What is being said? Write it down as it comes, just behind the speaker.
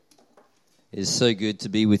It's so good to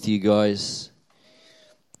be with you guys.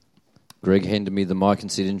 Greg handed me the mic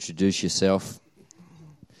and said, introduce yourself.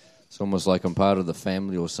 It's almost like I'm part of the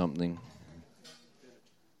family or something.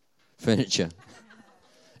 Furniture.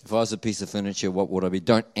 If I was a piece of furniture, what would I be?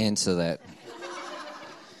 Don't answer that.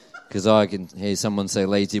 Because I can hear someone say,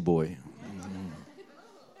 lazy boy.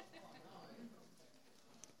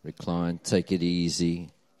 Recline, take it easy.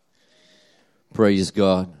 Praise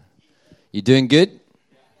God. You doing good?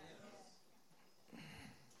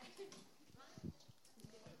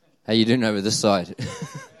 How you doing over this side?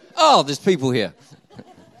 Oh, there's people here.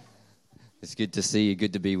 It's good to see you.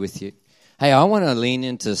 Good to be with you. Hey, I want to lean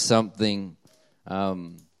into something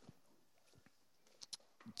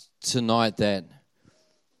tonight that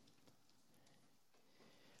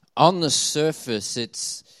on the surface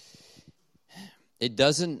it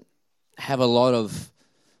doesn't have a lot of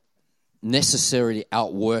necessary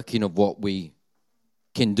outworking of what we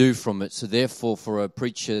can do from it. So therefore, for a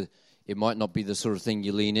preacher, it might not be the sort of thing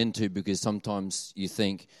you lean into, because sometimes you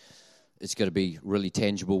think it's got to be really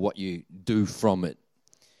tangible what you do from it.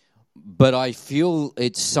 But I feel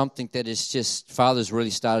it's something that is just, Father's really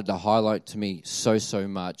started to highlight to me so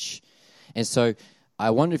much. And so I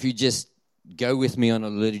wonder if you just go with me on a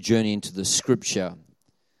little journey into the scripture,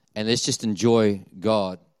 and let's just enjoy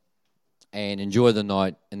God and enjoy the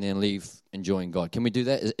night and then leave enjoying God. Can we do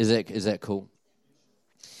that? Is that cool?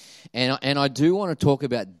 And I do want to talk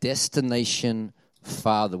about Destination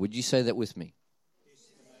Father. Would you say that with me?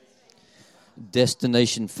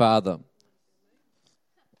 Destination Father.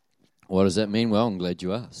 What does that mean? Well, I'm glad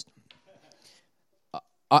you asked.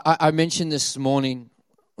 I mentioned this morning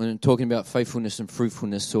when talking about faithfulness and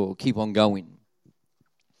fruitfulness, or keep on going.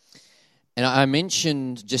 And I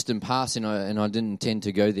mentioned just in passing, and I didn't intend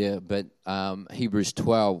to go there, but Hebrews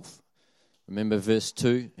 12. Remember verse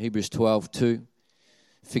 2? Hebrews 12:2.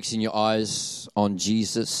 Fixing your eyes on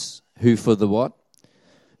Jesus, who for the what?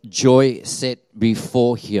 Joy set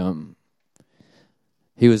before him.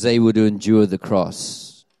 He was able to endure the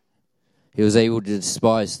cross. He was able to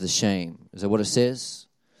despise the shame. Is that what it says?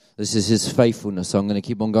 This is his faithfulness. So I'm going to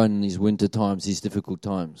keep on going in these winter times, these difficult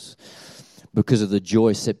times, because of the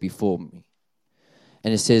joy set before me.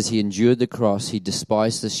 And it says he endured the cross, he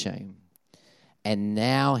despised the shame, and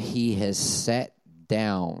now he has sat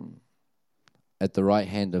down at the right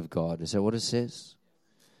hand of God. Is that what it says?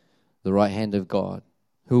 The right hand of God.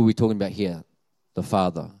 Who are we talking about here? The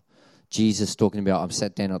Father. Jesus talking about, I'm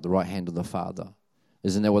sat down at the right hand of the Father.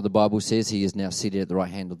 Isn't that what the Bible says? He is now seated at the right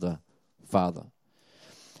hand of the Father.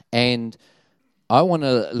 And I want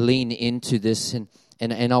to lean into this,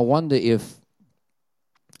 and I wonder if,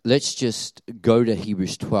 let's just go to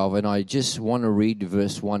Hebrews 12, and I just want to read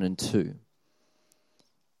verse 1 and 2.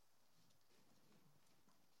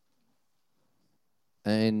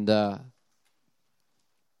 And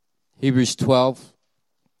Hebrews 12,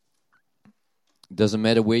 doesn't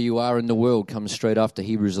matter where you are in the world, comes straight after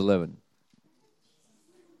Hebrews 11.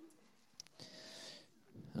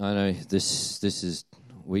 I know this is,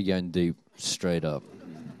 we're going deep, straight up.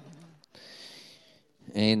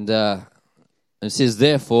 And it says,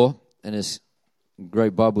 therefore, and as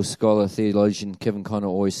great Bible scholar, theologian Kevin Conner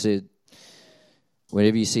always said,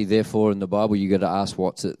 whenever you see therefore in the Bible, you got to ask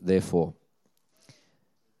what's it there for.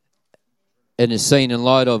 And it's saying in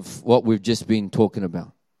light of what we've just been talking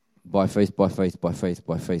about, by faith, by faith, by faith,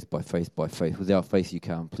 by faith, by faith, by faith. Without faith, you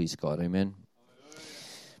can't please God. Amen?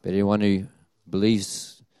 But anyone who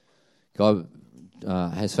believes God,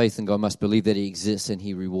 has faith in God, must believe that he exists, and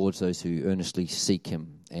he rewards those who earnestly seek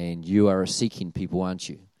him. And you are a seeking people, aren't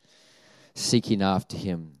you? Seeking after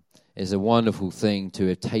him is a wonderful thing, to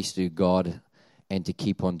have tasted God and to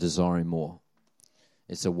keep on desiring more.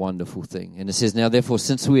 It's a wonderful thing. And it says, now therefore,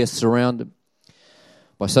 since we are surrounded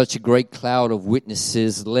by such a great cloud of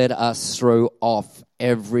witnesses, let us throw off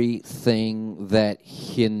everything that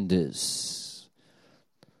hinders.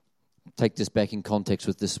 Take this back in context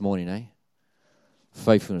with this morning, eh?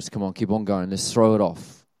 Faithfulness. Come on, keep on going. Let's throw it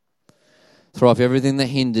off. Throw off everything that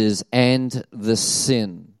hinders and the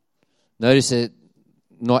sin. Notice that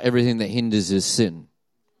not everything that hinders is sin.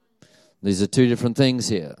 These are two different things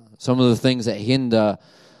here. Some of the things that hinder,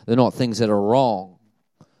 they're not things that are wrong.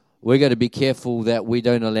 We've got to be careful that we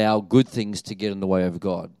don't allow good things to get in the way of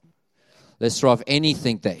God. Let's throw off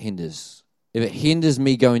anything that hinders. If it hinders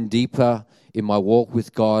me going deeper in my walk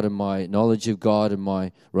with God and my knowledge of God and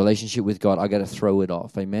my relationship with God, I got to throw it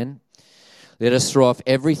off. Amen? Let us throw off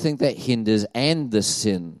everything that hinders and the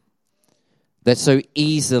sin that so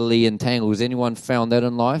easily entangles. Has anyone found that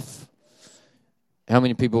in life? How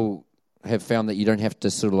many people have found that you don't have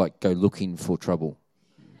to sort of like go looking for trouble?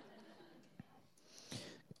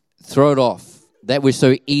 Throw it off. That which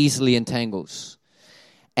so easily entangles.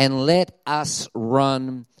 And let us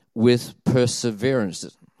run with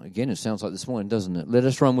perseverance. Again, it sounds like this morning, doesn't it? Let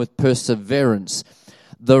us run with perseverance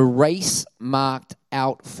the race marked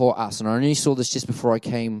out for us. And I only saw this just before I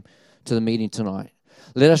came to the meeting tonight.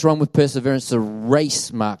 Let us run with perseverance the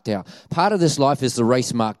race marked out. Part of this life is the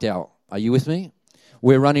race marked out. Are you with me?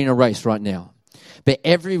 We're running a race right now. But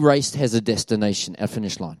every race has a destination, a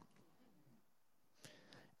finish line.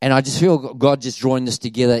 And I just feel God just drawing this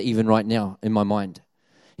together even right now in my mind.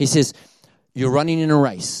 He says, you're running in a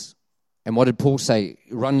race. And what did Paul say?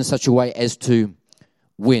 Run in such a way as to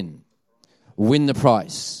win. Win the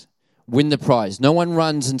prize. Win the prize. No one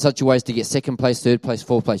runs in such a way as to get second place, third place,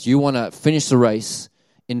 fourth place. You want to finish the race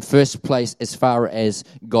in first place as far as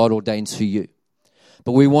God ordains for you.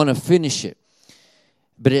 But we want to finish it.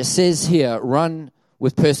 But it says here, run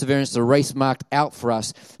with perseverance the race marked out for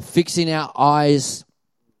us, fixing our eyes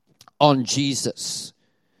on Jesus.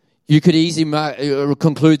 You could easily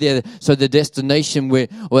conclude there, so the destination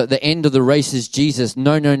or the end of the race is Jesus.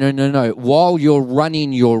 No. While you're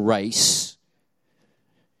running your race,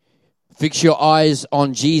 fix your eyes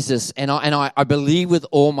on Jesus. And I believe with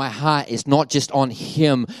all my heart, it's not just on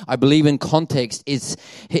him. I believe in context.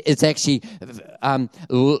 It's actually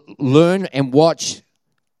learn and watch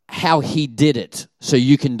how he did it so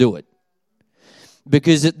you can do it.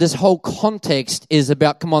 Because this whole context is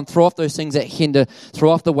about, come on, throw off those things that hinder,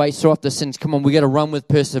 throw off the weights, throw off the sins. Come on, we got to run with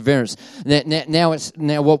perseverance. Now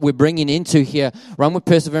what we're bringing into here, run with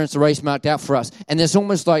perseverance, the race marked out for us. And it's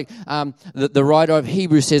almost like the writer of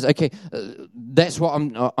Hebrews says, okay, that's what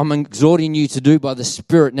I'm exhorting you to do by the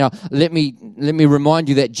Spirit. Now, let me remind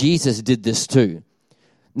you that Jesus did this too.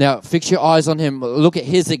 Now, fix your eyes on him. Look at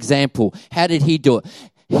his example. How did he do it?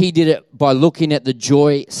 He did it by looking at the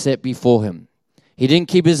joy set before him. He didn't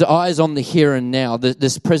keep his eyes on the here and now.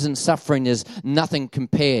 This present suffering is nothing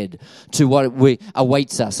compared to what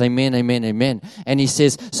awaits us. Amen, amen, amen. And he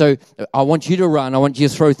says, so I want you to run. I want you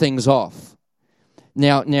to throw things off.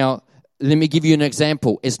 Now, let me give you an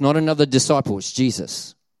example. It's not another disciple. It's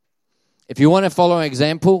Jesus. If you want to follow an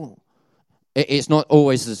example, it's not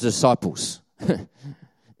always the disciples.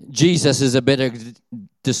 Jesus is a better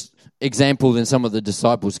example than some of the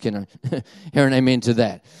disciples. Can I hear an amen to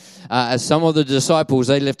that? Some of the disciples,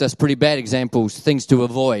 they left us pretty bad examples, things to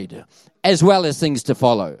avoid, as well as things to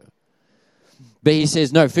follow. But he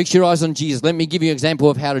says, no, fix your eyes on Jesus. Let me give you an example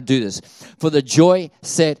of how to do this. For the joy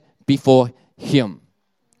set before him.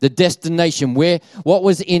 The destination, what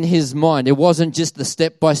was in his mind. It wasn't just the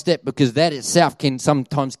step by step, because that itself can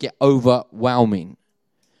sometimes get overwhelming.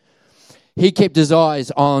 He kept his eyes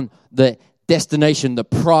on the destination, the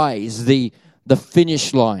prize, the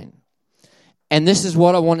finish line. And this is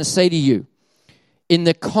what I want to say to you. In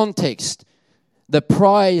the context, the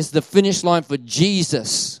prize, the finish line for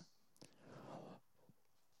Jesus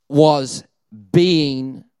was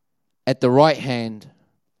being at the right hand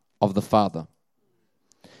of the Father,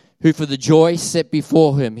 who for the joy set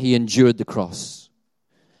before him, he endured the cross.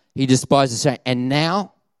 He despised the shame. And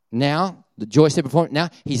now, the joy set before him, now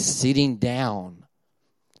he's sitting down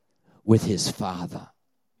with his Father.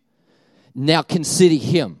 Now consider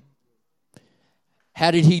him. How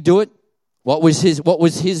did he do it? What was his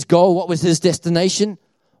goal? What was his destination?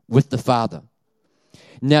 With the Father.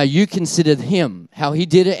 Now you consider him, how he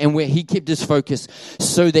did it and where he kept his focus,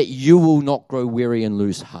 so that you will not grow weary and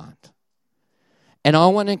lose heart. And I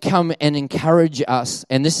want to come and encourage us,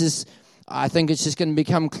 and this is, I think it's just going to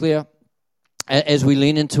become clear as we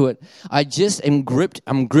lean into it. I just am gripped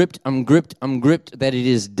that it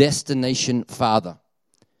is destination Father.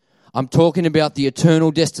 I'm talking about the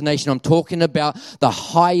eternal destination. I'm talking about the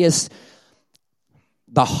highest,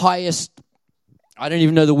 I don't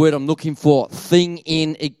even know the word I'm looking for, thing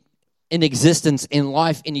in existence, in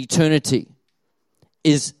life, in eternity,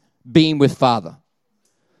 is being with Father.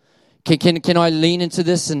 Can I lean into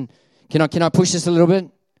this, and can I push this a little bit?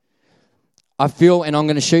 I feel, and I'm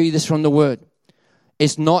going to show you this from the Word,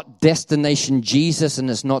 it's not destination Jesus, and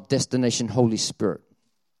it's not destination Holy Spirit.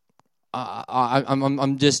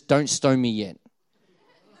 I'm just, don't stone me yet.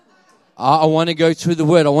 I want to go through the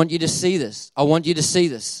Word. I want you to see this. And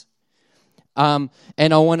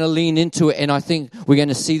I want to lean into it, and I think we're going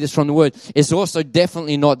to see this from the Word. It's also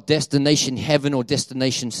definitely not destination heaven or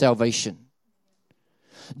destination salvation.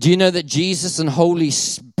 Do you know that Jesus and Holy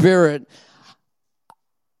Spirit,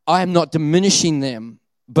 I am not diminishing them,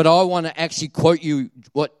 but I want to actually quote you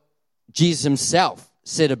what Jesus himself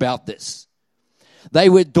said about this. They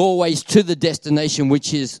were doorways to the destination,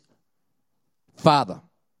 which is Father.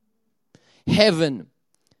 Heaven,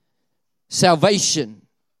 salvation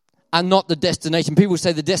are not the destination. People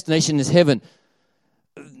say the destination is heaven.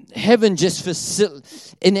 Heaven just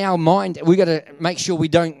in our mind, we got to make sure we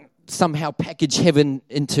don't somehow package heaven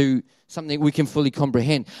into something we can fully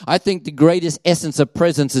comprehend. I think the greatest essence of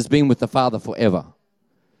presence is being with the Father forever.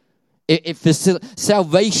 If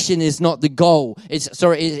salvation is not the goal,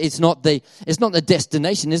 it's not the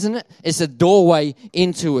destination, isn't it? It's a doorway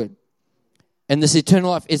into it. And this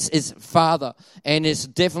eternal life is Father, and it's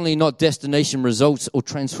definitely not destination results or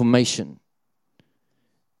transformation.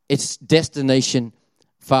 It's destination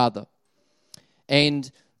Father.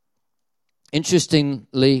 And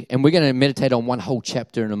interestingly, and we're going to meditate on one whole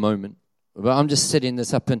chapter in a moment, but I'm just setting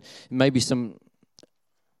this up and maybe some.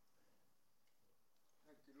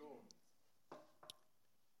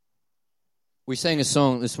 We sang a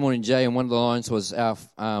song this morning, Jay, and one of the lines was, our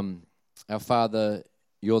Father,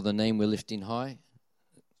 you're the name we're lifting high.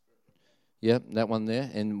 Yep, that one there.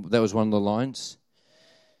 And that was one of the lines.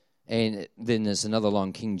 And then there's another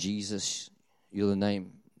line, King Jesus, you're the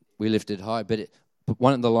name we lifted high. But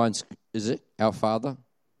one of the lines, is it? Our Father,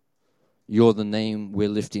 you're the name we're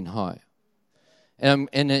lifting high. And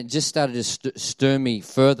it just started to stir me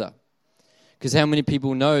further. Because how many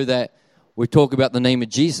people know that we talk about the name of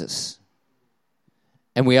Jesus?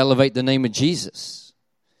 And we elevate the name of Jesus.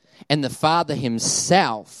 And the Father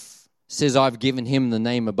himself says, I've given him the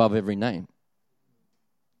name above every name.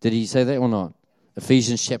 Did he say that or not?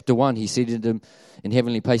 Ephesians chapter 1, he seated him in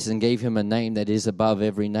heavenly places and gave him a name that is above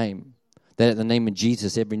every name. That at the name of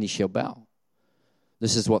Jesus, every knee shall bow.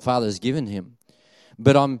 This is what Father has given him.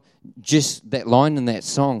 But I'm just that line in that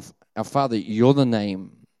song, our Father, you're the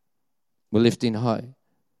name we're lifting high.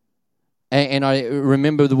 And I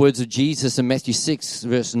remember the words of Jesus in Matthew 6,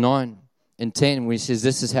 verse 9 and 10, where he says,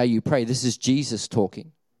 this is how you pray. This is Jesus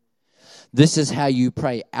talking. This is how you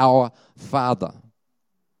pray, our Father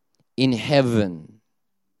in heaven.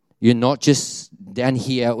 You're not just down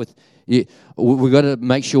here with you. We've got to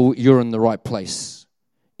make sure you're in the right place.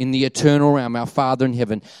 In the eternal realm, our Father in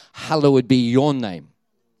heaven, hallowed be your name.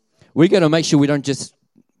 We've got to make sure we don't just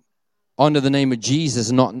honor the name of Jesus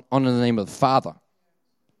and not honor the name of the Father.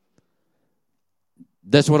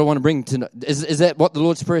 That's what I want to bring to. Is that what the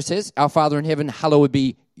Lord's Prayer says? Our Father in heaven, hallowed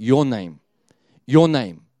be your name. Your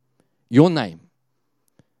name. Your name.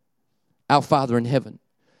 Our Father in heaven.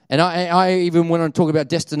 And I even when I talk about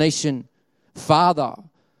destination Father,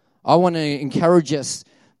 I want to encourage us.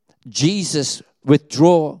 Jesus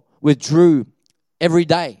withdrew every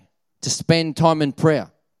day to spend time in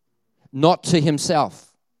prayer. Not to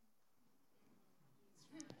himself.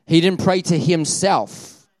 He didn't pray to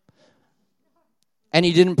himself. And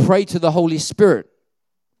he didn't pray to the Holy Spirit.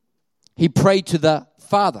 He prayed to the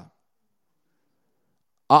Father.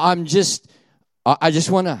 I just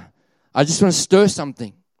want to stir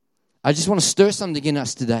something. I just want to stir something in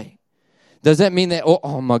us today. Does that mean that,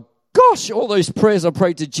 oh my gosh, all those prayers I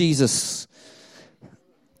prayed to Jesus?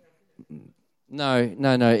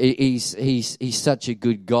 No. He's such a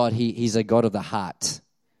good God. He's a God of the heart.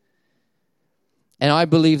 And I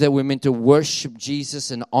believe that we're meant to worship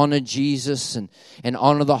Jesus and honor Jesus and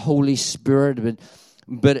honor the Holy Spirit.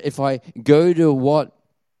 But if I go to what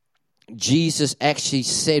Jesus actually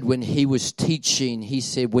said when he was teaching, he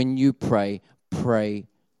said, when you pray, pray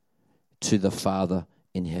to the Father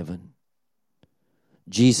in heaven.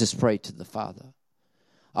 Jesus prayed to the Father.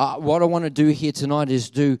 What I want to do here tonight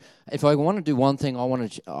is if I want to do one thing,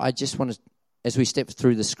 I just want to, as we step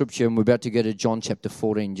through the scripture, and we're about to go to John chapter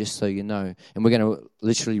 14, just so you know, and we're going to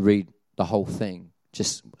literally read the whole thing,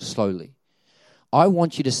 just slowly. I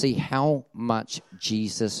want you to see how much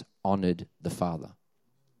Jesus honored the Father.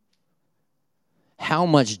 How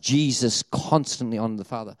much Jesus constantly honored the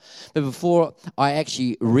Father. But before I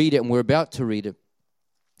actually read it, and we're about to read it,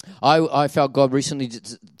 I felt God recently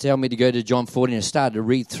tell me to go to John 14 and start to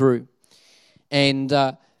read through. And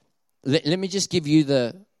let me just give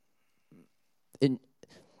you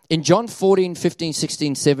in John 14, 15,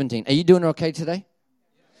 16, 17. Are you doing okay today?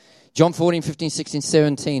 John 14, 15, 16,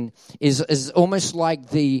 17 is almost like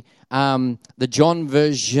the John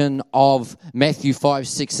version of Matthew 5,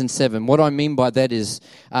 6, and 7. What I mean by that is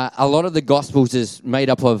a lot of the Gospels is made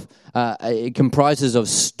up of, it comprises of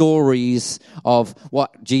stories of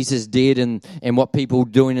what Jesus did and what people were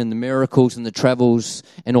doing and the miracles and the travels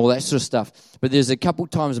and all that sort of stuff. But there's a couple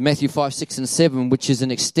times, Matthew 5, 6, and 7, which is an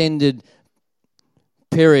extended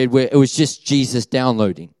period where it was just Jesus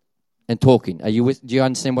downloading and talking. Do you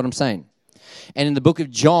understand what I'm saying? And in the book of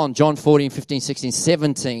John 14, 15, 16,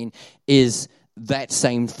 17 is that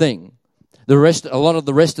same thing. A lot of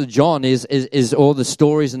the rest of John is all the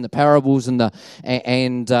stories and the parables and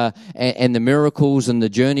the miracles and the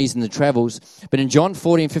journeys and the travels. But in John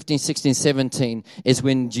 14, 15, 16, 17 is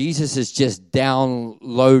when Jesus is just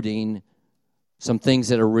downloading some things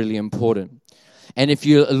that are really important. And if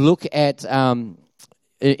you look at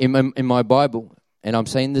in my Bible, and I'm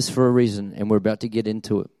saying this for a reason, and we're about to get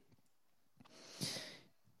into it.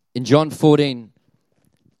 In John 14.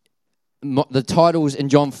 The titles in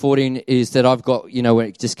John 14 is that I've got, when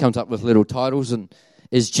it just comes up with little titles, and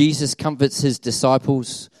is Jesus comforts his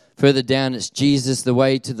disciples. Further down, it's Jesus, the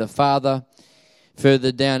way to the Father.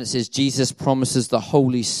 Further down, it says Jesus promises the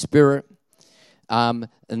Holy Spirit. And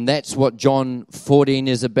that's what John 14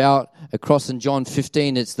 is about. Across in John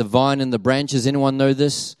 15, it's the vine and the branches. Anyone know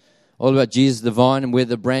this? All about Jesus, the vine, and we're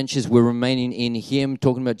the branches. We're remaining in him,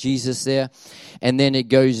 talking about Jesus there. And then it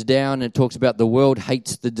goes down and talks about the world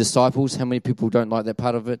hates the disciples. How many people don't like that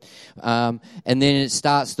part of it? And then it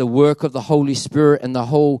starts the work of the Holy Spirit, and the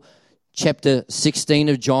whole chapter 16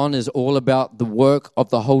 of John is all about the work of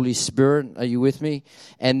the Holy Spirit. Are you with me?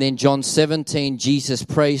 And then John 17, Jesus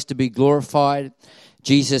prays to be glorified.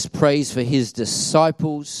 Jesus prays for his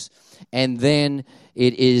disciples. And then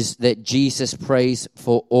it is that Jesus prays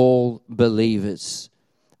for all believers.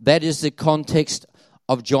 That is the context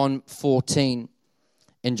of John 14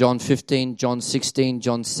 and John 15, John 16,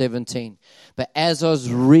 John 17. But as I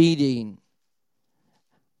was reading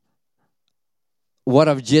what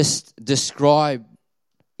I've just described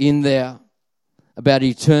in there about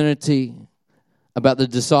eternity, about the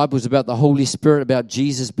disciples, about the Holy Spirit, about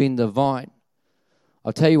Jesus being the vine,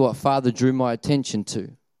 I'll tell you what Father drew my attention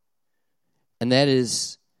to. And that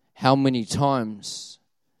is how many times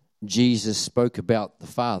Jesus spoke about the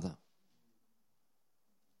Father.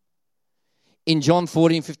 In John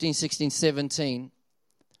 14, 15, 16, 17,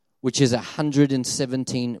 which is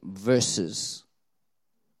 117 verses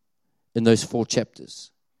in those 4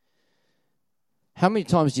 chapters. How many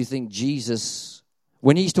times do you think Jesus,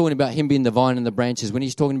 when he's talking about him being the vine and the branches, when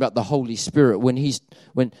he's talking about the Holy Spirit,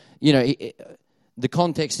 the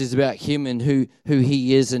context is about him and who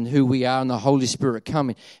he is and who we are and the Holy Spirit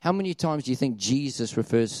coming. How many times do you think Jesus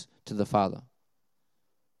refers to the Father?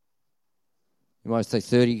 You might say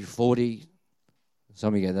 30, 40.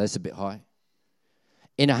 Some of you go, that's a bit high.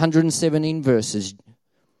 In 117 verses,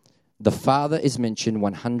 the Father is mentioned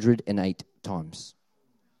 108 times.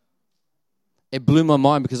 It blew my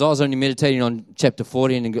mind because I was only meditating on chapter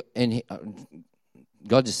 14 and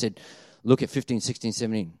God just said, look at 15, 16,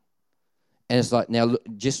 17. And it's like, now look,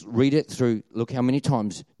 just read it through. Look how many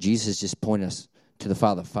times Jesus just pointed us to the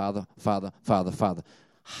Father, Father, Father, Father, Father.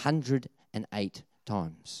 108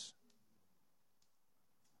 times.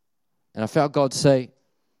 And I felt God say,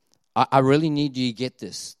 I really need you to get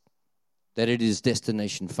this, that it is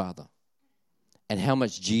destination Father. And how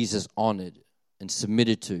much Jesus honored and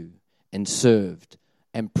submitted to and served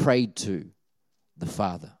and prayed to the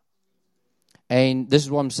Father. And this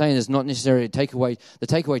is what I'm saying, it's not necessarily a takeaway. The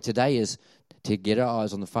takeaway today is to get our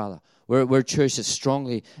eyes on the Father. We're a church that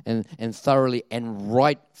strongly and thoroughly and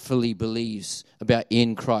rightfully believes about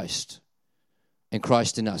in Christ and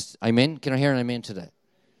Christ in us. Amen? Can I hear an amen today?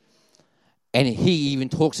 And he even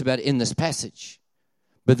talks about it in this passage.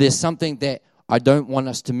 But there's something that I don't want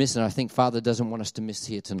us to miss, and I think Father doesn't want us to miss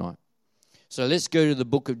here tonight. So let's go to the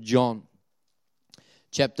book of John,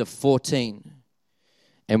 chapter 14.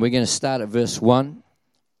 And we're going to start at verse 1.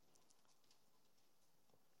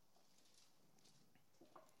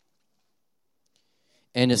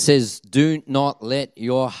 And it says, do not let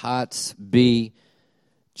your hearts be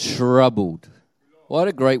troubled. What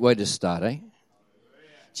a great way to start, eh?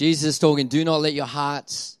 Jesus is talking, do not let your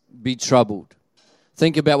hearts be troubled.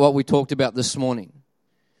 Think about what we talked about this morning,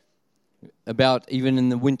 about even in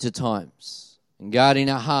the winter times, and guarding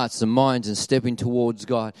our hearts and minds and stepping towards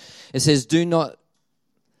God. It says, do not,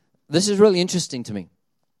 this is really interesting to me.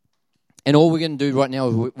 And all we're going to do right now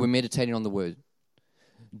is we're meditating on the word.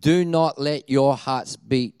 Do not let your hearts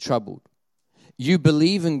be troubled. You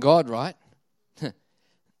believe in God, right?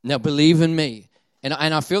 Now believe in me. And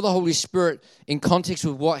I feel the Holy Spirit in context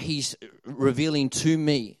with what he's revealing to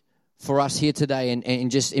me for us here today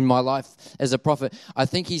and just in my life as a prophet. I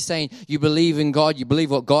think he's saying, you believe in God, you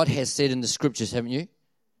believe what God has said in the scriptures, haven't you?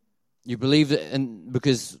 You believe that, and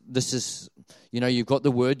because this is, you've got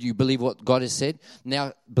the word, you believe what God has said.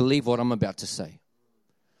 Now believe what I'm about to say.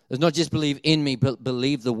 It's not just believe in me, but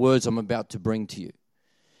believe the words I'm about to bring to you.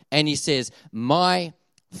 And he says, my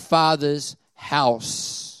Father's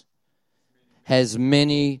house has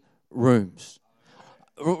many rooms.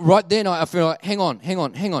 right then I feel like, hang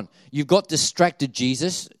on. You've got distracted,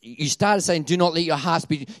 Jesus. You started saying, do not let your hearts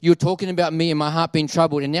be. You were talking about me and my heart being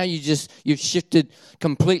troubled. And now you've shifted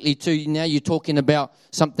completely to, now you're talking about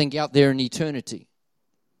something out there in eternity.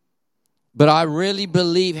 But I really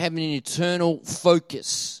believe having an eternal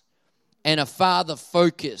focus and a Father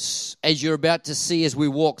focus, as you're about to see as we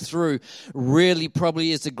walk through, really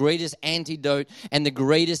probably is the greatest antidote and the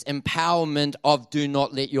greatest empowerment of do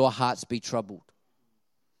not let your hearts be troubled.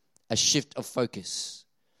 A shift of focus.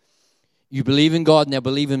 You believe in God, now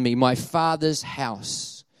believe in me. My Father's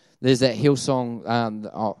house. There's that Hillsong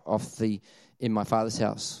in my Father's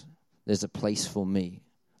house. There's a place for me.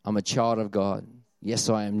 I'm a child of God. Yes,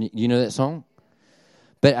 I am. You know that song?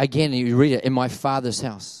 But again, you read it, in my Father's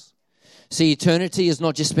house. See, eternity is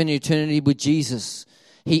not just spending eternity with Jesus.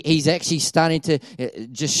 He's actually starting to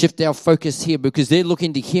just shift our focus here because they're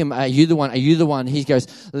looking to him. Are you the one? Are you the one? He goes,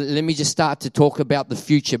 let me just start to talk about the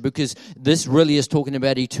future because this really is talking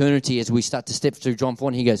about eternity as we start to step through John 4.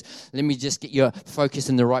 And he goes, let me just get your focus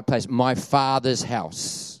in the right place. My Father's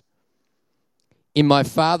house. In my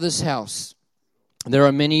Father's house, there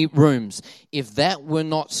are many rooms. If that were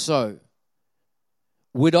not so,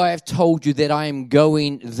 would I have told you that I am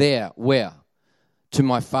going there? Where? To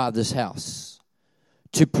my Father's house.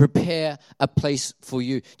 To prepare a place for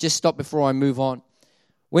you. Just stop before I move on.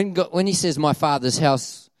 When he says my Father's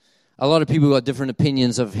house, a lot of people got different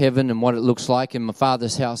opinions of heaven and what it looks like in my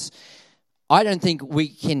Father's house. I don't think we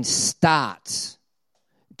can start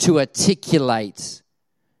to articulate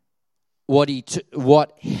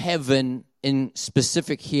what heaven in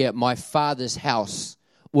specific here, my Father's house,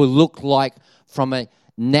 will look like from a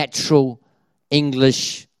natural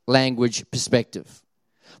English language perspective.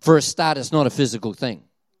 For a start, it's not a physical thing.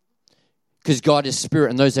 Because God is spirit,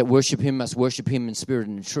 and those that worship him must worship him in spirit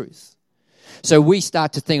and in truth. So we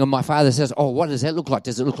start to think of my Father's house, oh, what does that look like?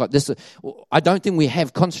 Does it look like this? I don't think we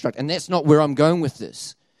have construct, and that's not where I'm going with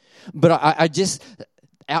this. But I just,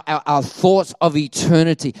 our thoughts of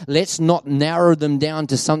eternity, let's not narrow them down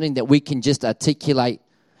to something that we can just articulate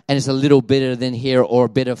and it's a little better than here or a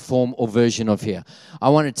better form or version of here. I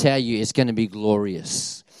want to tell you it's going to be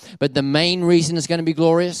glorious. But the main reason it's going to be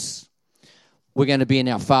glorious, we're going to be in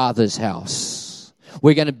our Father's house.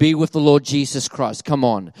 We're going to be with the Lord Jesus Christ. Come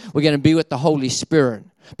on. We're going to be with the Holy Spirit.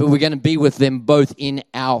 But we're going to be with them both in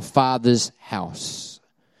our Father's house.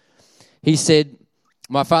 He said,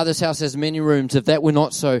 my Father's house has many rooms. If that were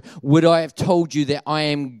not so, would I have told you that I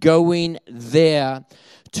am going there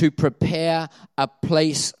to prepare a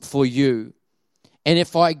place for you? And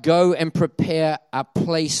if I go and prepare a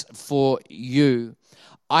place for you,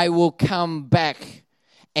 I will come back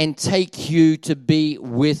and take you to be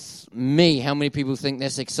with me. How many people think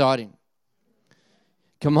that's exciting?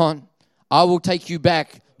 Come on. I will take you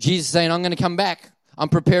back. Jesus saying, I'm going to come back. I'm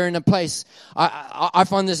preparing a place. I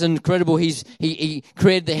find this incredible. He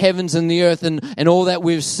created the heavens and the earth and all that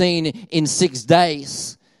we've seen in 6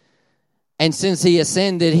 days. And since he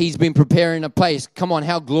ascended, he's been preparing a place. Come on,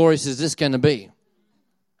 how glorious is this going to be?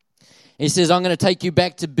 He says, I'm going to take you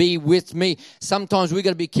back to be with me. Sometimes we've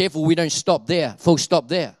got to be careful we don't stop there, full stop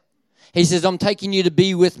there. He says, I'm taking you to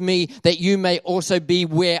be with me that you may also be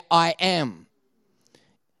where I am.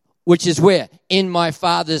 Which is where? In my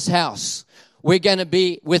Father's house. We're going to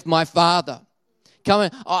be with my Father.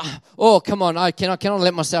 Come on. Come on. I cannot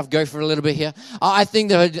let myself go for a little bit here. I think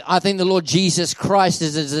the Lord Jesus Christ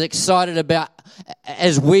is as excited about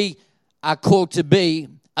as we are called to be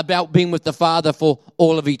about being with the Father for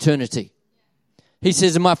all of eternity. He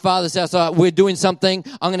says, in my Father's house, we're doing something.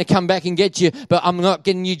 I'm going to come back and get you, but I'm not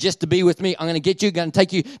getting you just to be with me. I'm going to get you, going to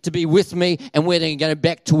take you to be with me, and we're going to go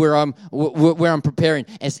back to where I'm preparing,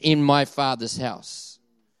 as in my Father's house.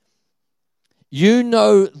 You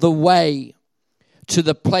know the way to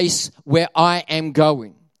the place where I am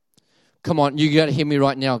going. Come on, you got to hear me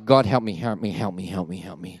right now. God, help me.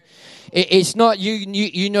 It's not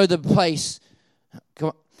you know the place. Come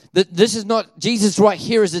on. This is not, Jesus right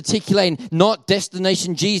here is articulating, not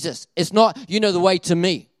destination Jesus. It's not, you know the way to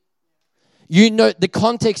me. You know, the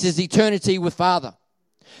context is eternity with Father.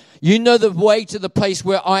 You know the way to the place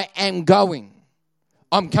where I am going.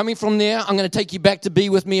 I'm coming from there. I'm going to take you back to be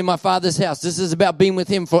with me in my Father's house. This is about being with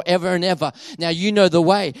him forever and ever. Now, you know the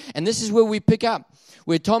way. And this is where we pick up,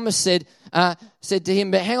 where Thomas said to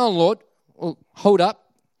him, but hang on, Lord. Well, hold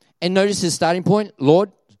up. And notice his starting point.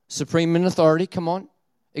 Lord, supreme in authority. Come on.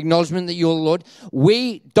 Acknowledgement that you're Lord.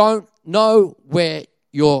 We don't know where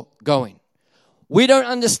you're going. We don't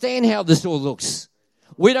understand how this all looks.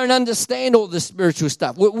 We don't understand all the spiritual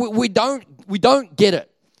stuff. We don't get it.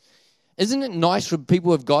 Isn't it nice for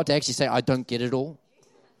people of God to actually say, I don't get it all?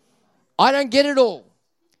 I don't get it all.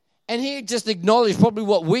 And he just acknowledged probably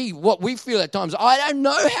what we feel at times. I don't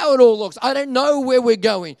know how it all looks. I don't know where we're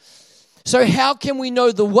going. So how can we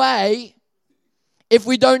know the way if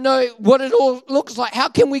we don't know what it all looks like? How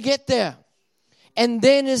can we get there? And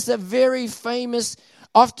then is the very famous,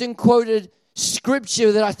 often quoted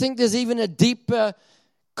scripture that I think there's even a deeper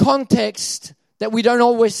context that we don't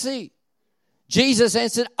always see. Jesus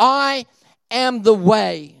answered, I am the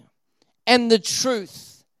way and the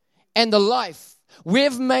truth and the life.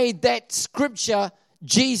 We've made that scripture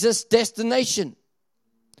Jesus' destination.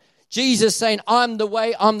 Jesus saying, I'm the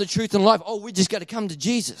way, I'm the truth and life. Oh, we just got to come to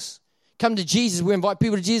Jesus. Come to Jesus. We invite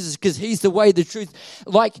people to Jesus because he's the way, the truth.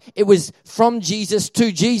 Like it was from Jesus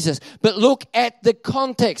to Jesus. But look at the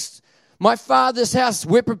context. My Father's house,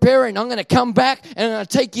 we're preparing. I'm going to come back and I'm going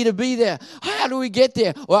to take you to be there. How do we get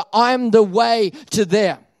there? Well, I'm the way to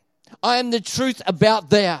there. I am the truth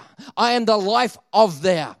about there. I am the life of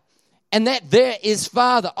there. And that there is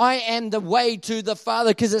Father. I am the way to the Father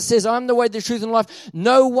because it says, I'm the way, the truth, and life.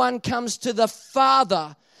 No one comes to the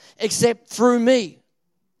Father except through me.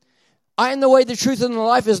 I am the way, the truth, and the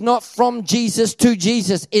life is not from Jesus to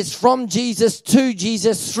Jesus. It's from Jesus to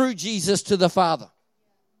Jesus, through Jesus to the Father.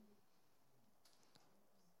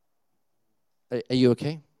 Are you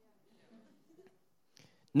okay?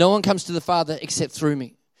 No one comes to the Father except through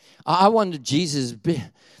me. I wonder Jesus...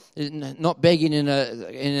 not begging in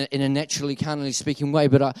a naturally, carnally speaking way,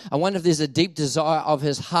 but I wonder if there's a deep desire of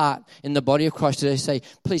his heart in the body of Christ today to say,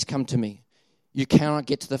 please come to me. You cannot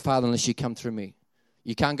get to the Father unless you come through me.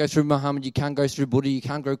 You can't go through Muhammad. You can't go through Buddha. You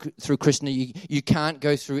can't go through Krishna. You can't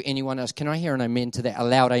go through anyone else. Can I hear an amen to that? A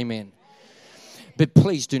loud amen. But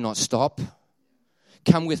please do not stop.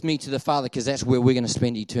 Come with me to the Father because that's where we're going to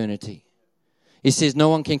spend eternity. It says no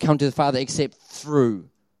one can come to the Father except through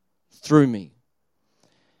me.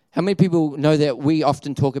 How many people know that we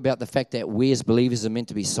often talk about the fact that we as believers are meant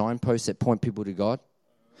to be signposts that point people to God?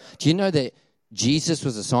 Do you know that Jesus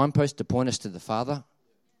was a signpost to point us to the Father?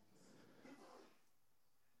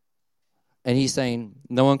 And he's saying,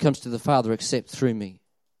 no one comes to the Father except through me.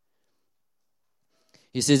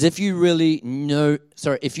 He says, if you really know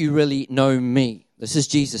me, this is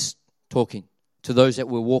Jesus talking to those that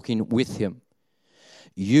were walking with him,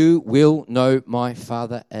 you will know my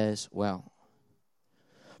Father as well.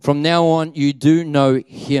 From now on, you do know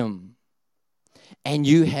him, and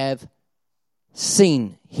you have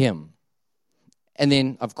seen him. And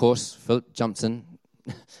then, of course, Philip jumps in,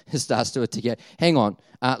 starts to it together. Hang on,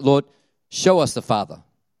 Lord, show us the Father,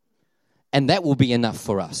 and that will be enough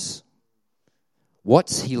for us.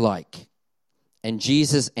 What's he like? And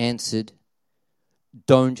Jesus answered,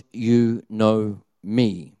 don't you know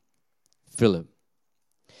me, Philip?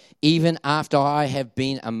 Even after I have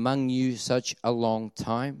been among you such a long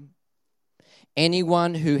time,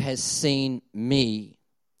 anyone who has seen me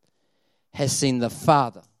has seen the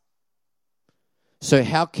Father. So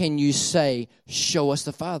how can you say, show us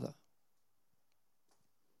the Father?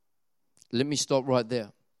 Let me stop right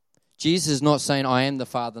there. Jesus is not saying, I am the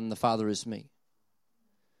Father and the Father is me.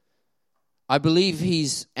 I believe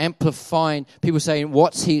he's amplifying. People saying,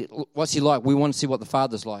 what's he like? We want to see what the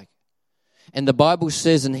Father's like. And the Bible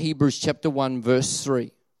says in Hebrews chapter 1, verse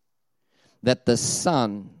 3, that the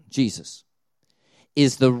Son, Jesus,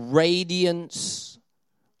 is the radiance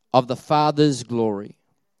of the Father's glory,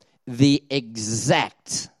 the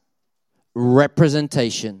exact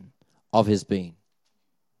representation of his being.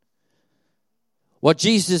 What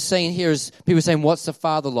Jesus is saying here is, people are saying, what's the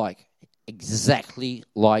Father like? Exactly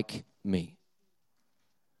like me.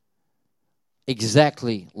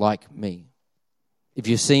 Exactly like me. If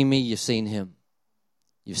you've seen me, you've seen him.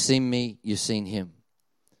 You've seen me, you've seen him.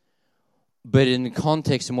 But in the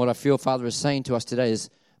context and what I feel Father is saying to us today is,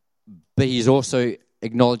 but he's also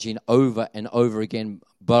acknowledging over and over again,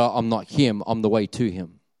 but I'm not him, I'm the way to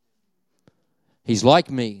him. He's like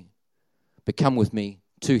me, but come with me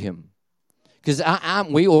to him. Because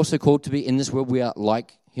aren't we also called to be in this world, we are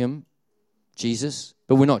like him, Jesus,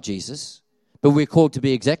 but we're not Jesus. But we're called to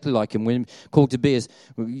be exactly like him. We're called to be,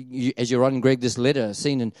 as you're writing, Greg, this letter,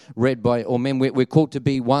 seen and read by all men, we're called to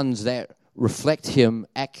be ones that reflect him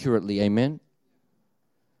accurately, amen?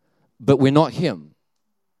 But we're not him.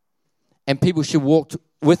 And people should walk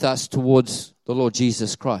with us towards the Lord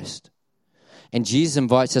Jesus Christ. And Jesus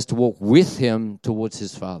invites us to walk with him towards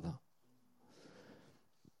his Father.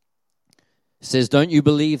 It says, don't you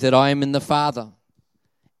believe that I am in the Father,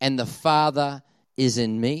 and the Father is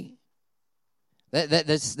in me? That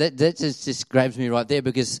just grabs me right there,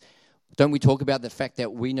 because don't we talk about the fact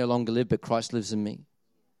that we no longer live, but Christ lives in me?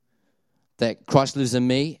 That Christ lives in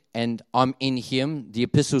me and I'm in him. The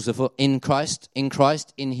epistles are in Christ,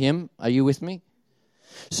 in him. Are you with me?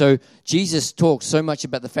 So Jesus talks so much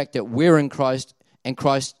about the fact that we're in Christ and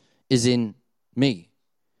Christ is in me.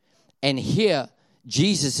 And here,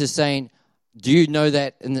 Jesus is saying, do you know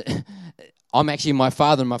that I'm actually my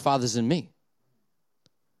Father and my Father's in me?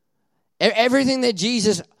 Everything that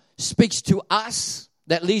Jesus speaks to us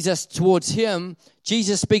that leads us towards him,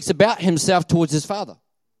 Jesus speaks about himself towards his Father.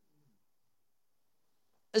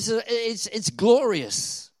 It's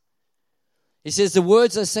glorious. He says, the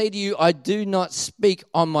words I say to you, I do not speak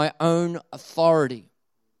on my own authority.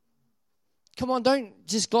 Come on, don't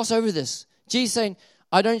just gloss over this. Jesus saying,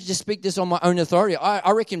 I don't just speak this on my own authority.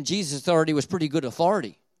 I reckon Jesus' authority was pretty good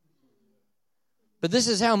authority. But this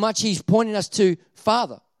is how much he's pointing us to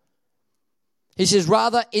Father. He says,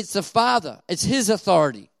 rather, it's the Father. It's his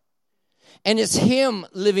authority. And it's him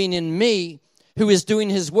living in me who is doing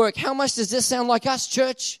his work. How much does this sound like us,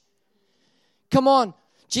 church? Come on.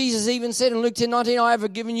 Jesus even said in Luke 10:19, I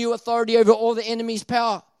have given you authority over all the enemy's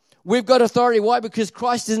power. We've got authority. Why? Because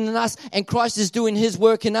Christ is in us and Christ is doing his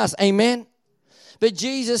work in us. Amen? But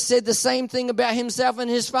Jesus said the same thing about himself and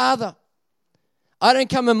his Father. I don't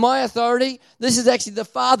come in my authority. This is actually the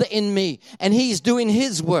Father in me, and he's doing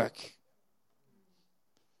his work.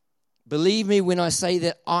 Believe me when I say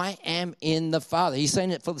that I am in the Father. He's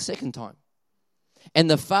saying it for the second time. And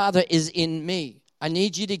the Father is in me. I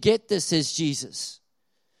need you to get this, says Jesus.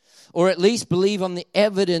 Or at least believe on the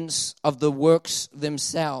evidence of the works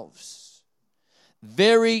themselves.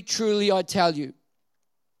 Very truly I tell you,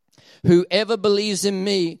 whoever believes in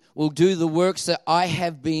me will do the works that I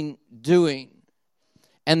have been doing.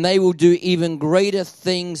 And they will do even greater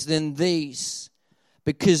things than these,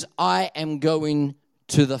 because I am going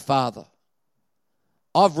to the Father.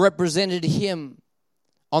 I've represented him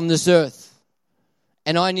on this earth,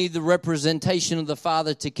 and I need the representation of the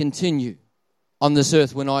Father to continue on this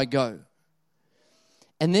earth when I go.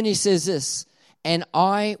 And then he says this, and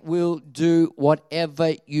I will do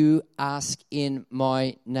whatever you ask in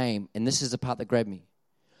my name. And this is the part that grabbed me.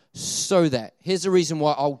 So that, here's the reason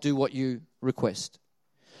why I'll do what you request.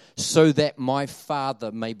 So that my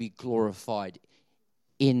Father may be glorified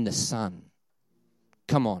in the Son.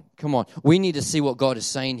 Come on. We need to see what God is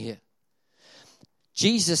saying here.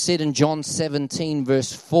 Jesus said in John 17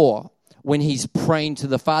 verse 4, when he's praying to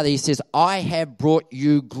the Father, he says, I have brought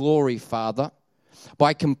you glory, Father,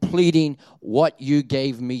 by completing what you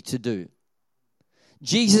gave me to do.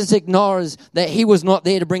 Jesus ignores that he was not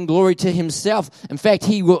there to bring glory to himself. In fact,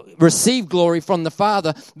 he will receive glory from the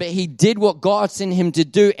Father, but he did what God sent him to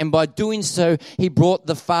do, and by doing so, he brought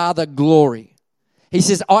the Father glory. He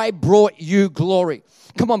says, I brought you glory.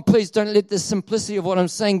 Come on, please don't let the simplicity of what I'm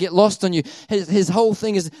saying get lost on you. His whole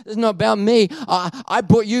thing is, it's not about me. I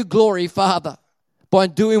brought you glory, Father, by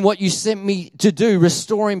doing what you sent me to do,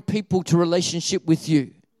 restoring people to relationship with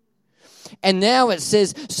you. And now it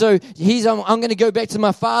says, so I'm going to go back to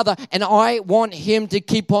my Father, and I want him to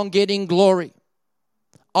keep on getting glory.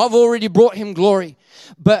 I've already brought him glory.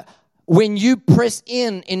 But when you press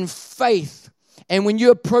in faith, and when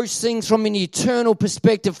you approach things from an eternal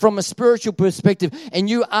perspective, from a spiritual perspective, and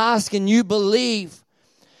you ask and you believe,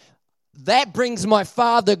 that brings my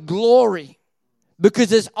Father glory,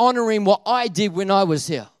 because it's honoring what I did when I was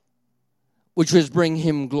here, which was bring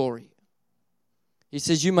him glory. He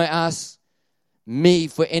says, you may ask me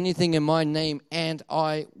for anything in my name, and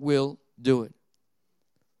I will do it.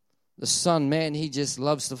 The Son, man, he just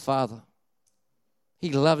loves the Father.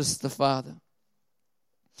 He loves the Father.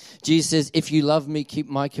 Jesus says, if you love me, keep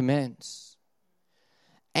my commands.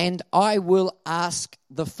 And I will ask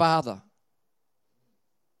the Father.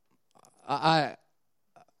 Hang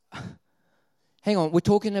on, we're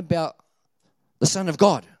talking about the Son of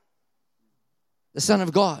God. The Son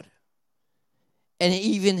of God. And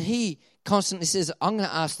even he constantly says, I'm going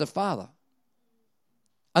to ask the Father.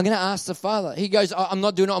 I'm going to ask the Father. He goes, I'm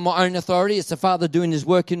not doing it on my own authority. It's the Father doing his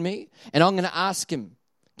work in me. And I'm going to ask him.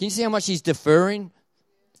 Can you see how much he's deferring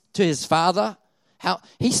to his Father? How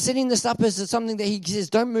he's setting this up as something that he says,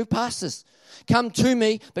 don't move past this. Come to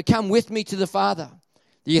me, but come with me to the Father.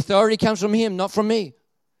 The authority comes from him, not from me.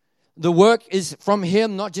 The work is from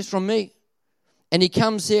him, not just from me. And he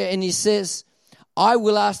comes here and he says, I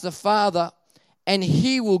will ask the Father, and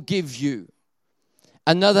he will give you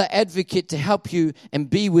another advocate to help you and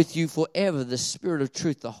be with you forever, the Spirit of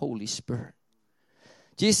truth, the Holy Spirit.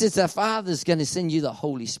 Jesus says the Father is going to send you the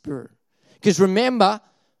Holy Spirit. Because remember,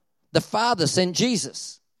 the Father sent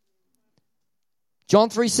Jesus. John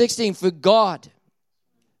 3:16, for God,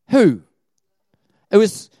 who?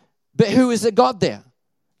 But who is the God there?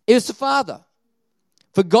 It was the Father.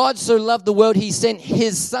 For God so loved the world, he sent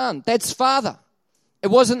his Son. That's Father. It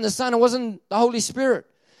wasn't the Son. It wasn't the Holy Spirit.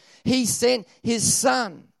 He sent his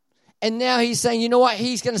Son. And now he's saying, you know what?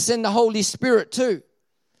 He's going to send the Holy Spirit too.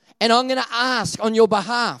 And I'm going to ask on your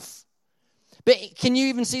behalf. But can you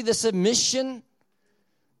even see the submission,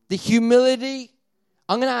 the humility?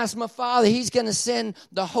 I'm going to ask my Father. He's going to send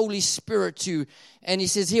the Holy Spirit to you. And he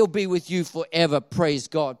says he'll be with you forever. Praise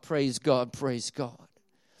God, praise God, praise God.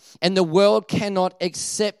 And the world cannot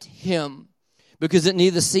accept him because it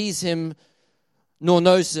neither sees him nor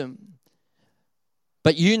knows him.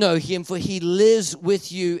 But you know him, for he lives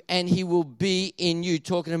with you and he will be in you.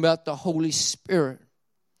 Talking about the Holy Spirit.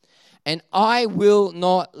 And I will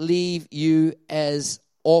not leave you as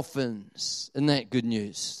orphans. Isn't that good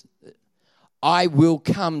news? I will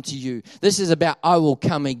come to you. This is about I will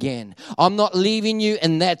come again. I'm not leaving you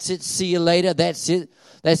and that's it. See you later. That's it.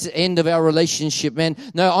 That's the end of our relationship, man.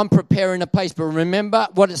 No, I'm preparing a place. But remember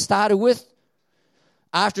what it started with?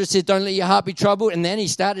 After it said, don't let your heart be troubled. And then he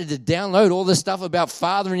started to download all this stuff about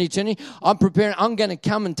Father and eternity. I'm preparing. I'm going to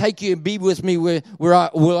come and take you and be with me where I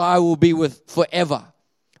will be with forever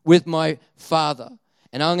with my Father.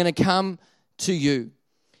 And I'm going to come to you.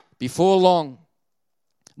 Before long,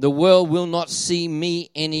 the world will not see me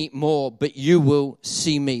anymore, but you will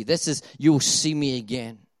see me. This is, you will see me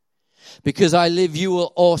again. Because I live, you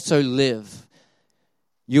will also live.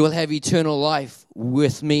 You will have eternal life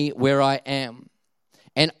with me where I am.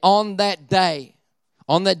 And on that day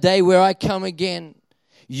where I come again,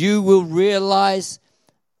 you will realize,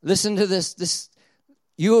 listen to this,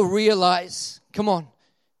 you will realize, come on,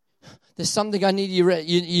 there's something I need you,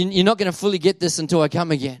 you're not going to fully get this until I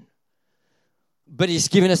come again. But he's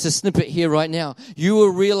giving us a snippet here right now. You will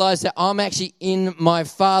realize that I'm actually in my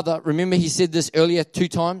Father. Remember he said this earlier 2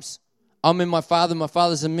 times. I'm in my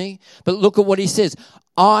Father's in me. But look at what he says.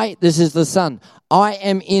 This is the Son. I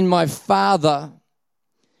am in my Father,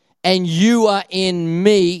 and you are in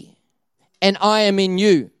me, and I am in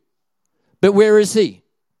you. But where is he?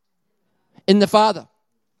 In the Father.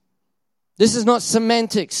 This is not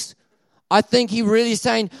semantics. I think he really is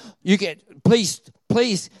saying,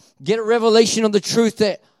 please get a revelation of the truth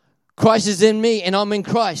that Christ is in me and I'm in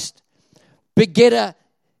Christ. But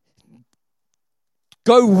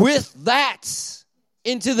go with that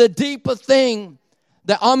into the deeper thing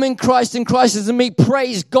that I'm in Christ and Christ is in me.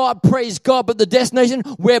 Praise God, praise God. But the destination,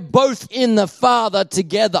 we're both in the Father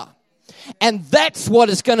together. And that's what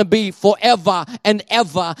it's going to be forever and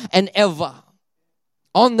ever and ever.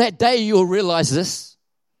 On that day, you'll realize this.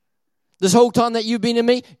 This whole time that you've been in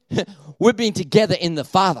me, we've been together in the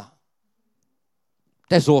Father.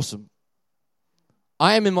 That's awesome.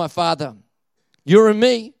 I am in my Father. You're in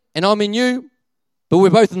me, and I'm in you, but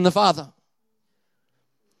we're both in the Father.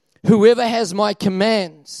 Whoever has my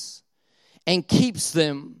commands and keeps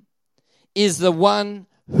them is the one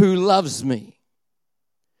who loves me.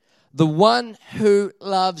 The one who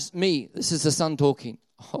loves me. This is the Son talking.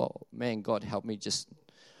 Oh, man, God help me just.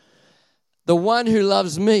 The one who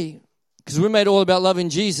loves me, because we're made all about loving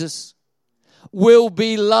Jesus, will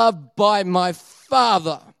be loved by my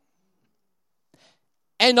Father.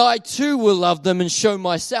 And I too will love them and show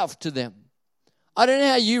myself to them. I don't know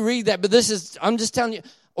how you read that, but I'm just telling you,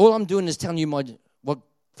 all I'm doing is telling you what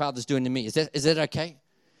Father's doing to me. Is that okay?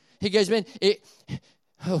 He goes, man,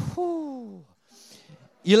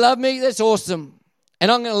 you love me? That's awesome.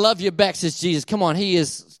 And I'm going to love you back, says Jesus. Come on,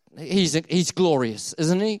 he's glorious,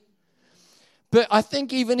 isn't he? But I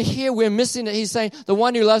think even here we're missing it. He's saying, the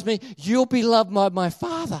one who loves me, you'll be loved by my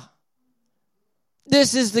Father.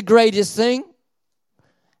 This is the greatest thing.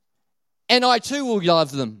 And I too will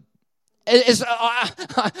love them.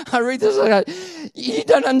 I read this, I go, you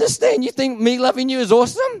don't understand. You think me loving you is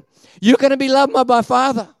awesome? You're going to be loved by my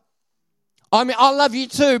Father. I mean, I love you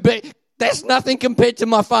too, but that's nothing compared to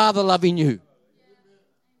my Father loving you.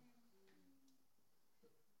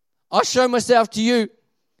 I'll show myself to you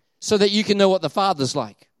so that you can know what the Father's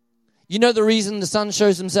like. You know the reason the Son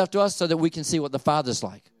shows himself to us? So that we can see what the Father's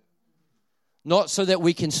like. Not so that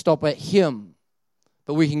we can stop at him,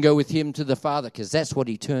 but we can go with him to the Father, because that's what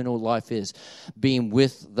eternal life is, being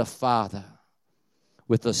with the Father,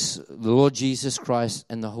 with the Lord Jesus Christ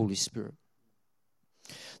and the Holy Spirit.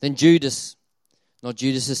 Then Judas, not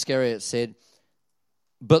Judas Iscariot, said,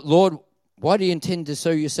 but Lord, why do you intend to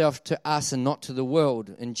show yourself to us and not to the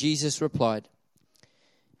world? And Jesus replied,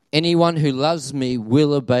 anyone who loves me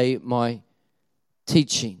will obey my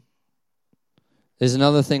teaching. There's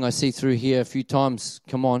another thing I see through here a few times.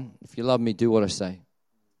 Come on, if you love me, do what I say.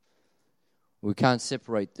 We can't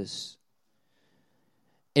separate this.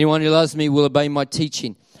 Anyone who loves me will obey my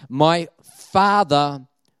teaching. My Father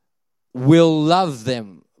will love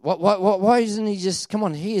them. Why isn't he just, come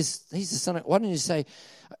on, he's the Son. Why don't you say,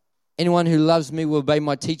 Anyone who loves me will obey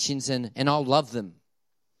my teachings, and I'll love them.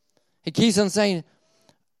 He keeps on saying,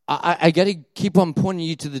 I got to keep on pointing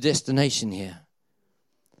you to the destination here.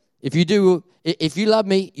 If you love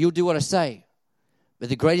me, you'll do what I say. But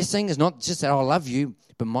the greatest thing is not just that I'll love you,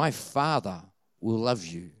 but my Father will love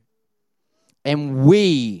you. And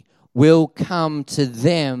we will come to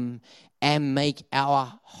them and make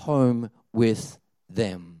our home with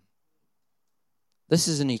them. This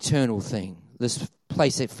is an eternal thing. This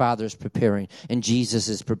place that Father is preparing and Jesus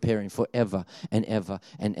is preparing forever and ever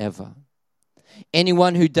and ever.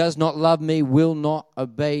 Anyone who does not love me will not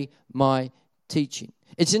obey my teaching.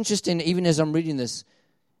 It's interesting, even as I'm reading this,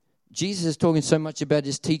 Jesus is talking so much about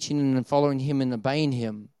his teaching and following him and obeying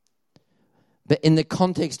him. But in the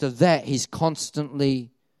context of that, he's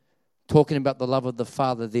constantly talking about the love of the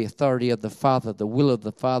Father, the authority of the Father, the will of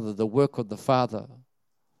the Father, the work of the Father.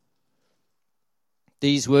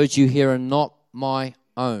 These words you hear are not my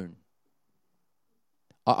own.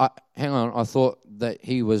 Hang on, I thought that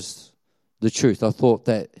he was the truth. I thought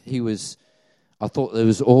there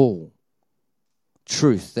was all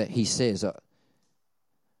truth that he says.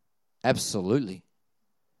 Absolutely.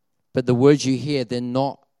 But the words you hear, they're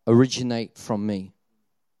not originate from me.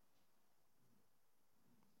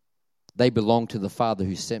 They belong to the Father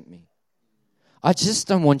who sent me. I just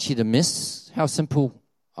don't want you to miss how simple.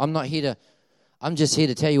 I'm just here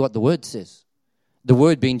to tell you what the Word says. The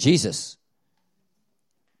Word being Jesus.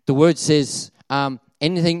 The Word says,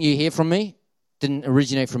 anything you hear from me didn't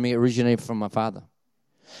originate from me, it originated from my Father.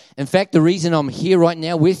 In fact, the reason I'm here right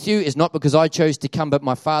now with you is not because I chose to come, but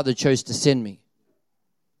my Father chose to send me.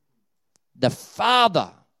 The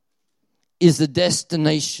Father is the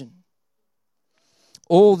destination.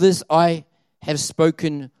 All this I have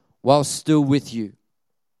spoken while still with you.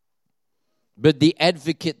 But the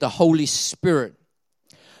Advocate, the Holy Spirit,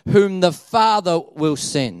 whom the Father will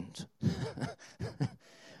send.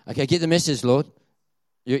 Okay, get the message, Lord.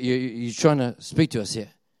 You're trying to speak to us here.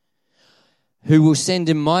 Who will send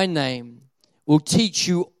in my name, will teach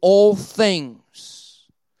you all things,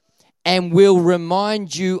 and will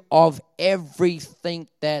remind you of everything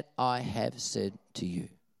that I have said to you.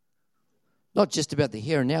 Not just about the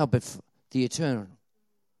here and now, but the eternal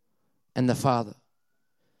and the Father.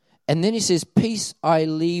 And then he says, peace I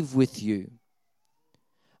leave with you.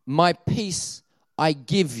 My peace I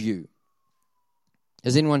give you.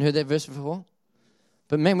 Has anyone heard that verse before?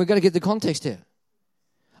 But man, we've got to get the context here.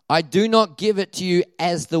 I do not give it to you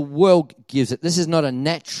as the world gives it. This is not a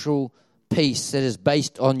natural peace that is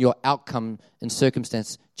based on your outcome and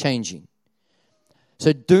circumstance changing.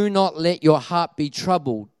 So do not let your heart be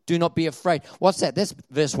troubled. Do not be afraid. What's that? That's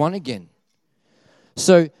verse 1 again.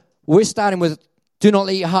 So we're starting with, do not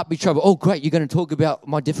let your heart be troubled. Oh, great, you're going to talk about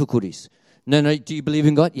my difficulties. No, do you believe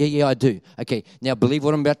in God? Yeah, I do. Okay, now believe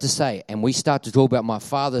what I'm about to say. And we start to talk about my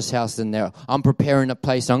Father's house and there. I'm preparing a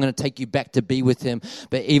place. I'm going to take you back to be with him.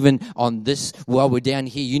 But even on this, while we're down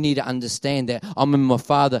here, you need to understand that I'm in my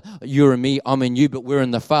Father, you're in me, I'm in you, but we're in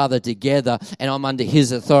the Father together. And I'm under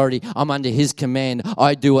his authority. I'm under his command.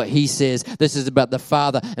 I do what he says. This is about the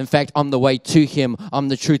Father. In fact, I'm the way to him. I'm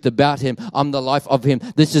the truth about him. I'm the life of him.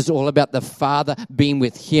 This is all about the Father being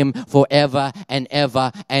with him forever and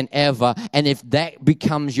ever and ever. And if that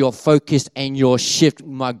becomes your focus and your shift,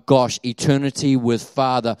 my gosh, eternity with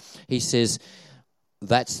Father, he says,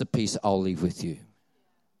 that's the peace I'll leave with you.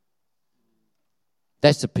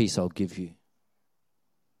 That's the peace I'll give you.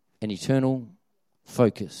 An eternal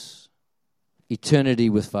focus. Eternity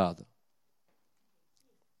with Father.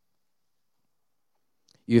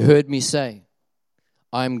 You heard me say,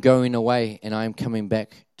 I'm going away and I'm coming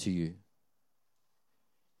back to you.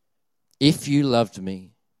 If you loved me,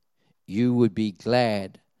 you would be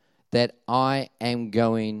glad that I am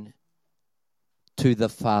going to the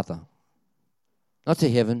Father. Not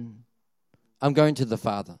to heaven. I'm going to the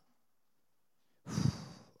Father.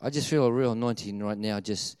 I just feel a real anointing right now,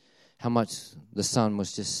 just how much the Son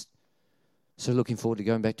was just so looking forward to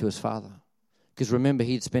going back to his Father. Because remember,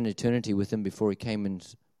 he'd spent eternity with him before he came and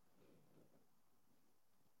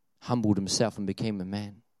humbled himself and became a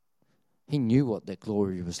man. He knew what that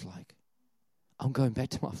glory was like. I'm going back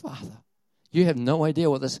to my Father. You have no idea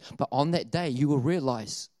what this, but on that day you will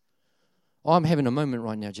realize. Oh, I'm having a moment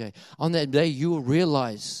right now, Jay. On that day you will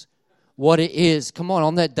realize what it is. Come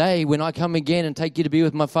on that day when I come again and take you to be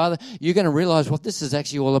with my Father, you're going to realize what this is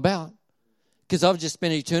actually all about. Because I've just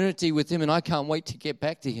spent eternity with him and I can't wait to get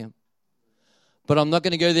back to him. But I'm not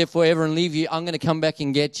going to go there forever and leave you. I'm going to come back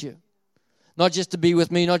and get you. Not just to be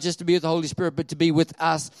with me, not just to be with the Holy Spirit, but to be with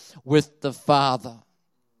us, with the Father.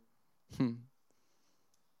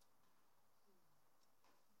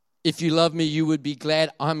 If you love me, you would be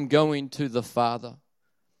glad I'm going to the Father.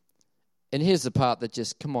 And here's the part that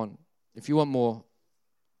just, come on, if you want more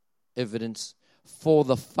evidence, for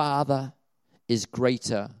the Father is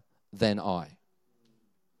greater than I.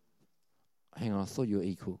 Hang on, I thought you were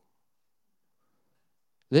equal.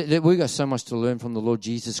 We've got so much to learn from the Lord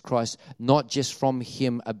Jesus Christ, not just from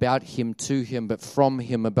Him, about Him, to Him, but from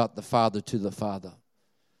Him, about the Father, to the Father.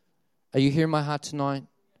 Are you hearing my heart tonight?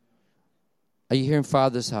 Are you hearing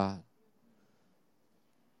Father's heart?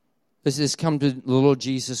 Let's come to the Lord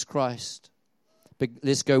Jesus Christ, but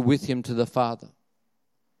let's go with Him to the Father.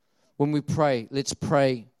 When we pray, let's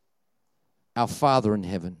pray our Father in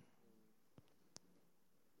heaven.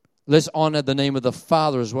 Let's honor the name of the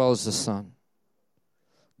Father as well as the Son.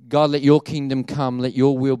 God, let your kingdom come. Let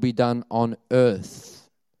your will be done on earth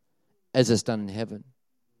as it's done in heaven.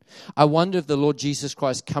 I wonder if the Lord Jesus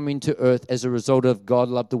Christ coming to earth as a result of God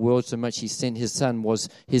loved the world so much He sent His Son was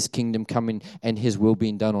His kingdom coming and His will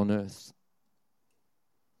being done on earth.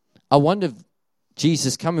 I wonder if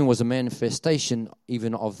Jesus coming was a manifestation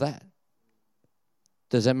even of that.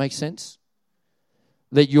 Does that make sense?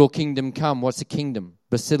 Let your kingdom come. What's a kingdom?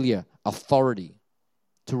 Basilia, authority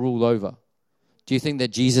to rule over. Do you think that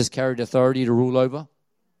Jesus carried authority to rule over?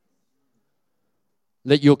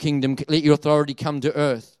 Let your kingdom, let your authority come to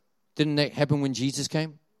earth. Didn't that happen when Jesus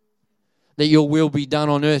came? Let your will be done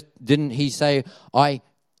on earth. Didn't He say, I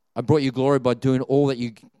brought you glory by doing all that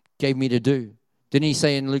you gave me to do? Didn't He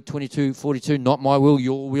say in Luke 22:42, not my will,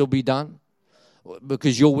 your will be done?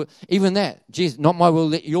 Because your will, even that, Jesus, not my will,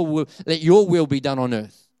 let your will be done on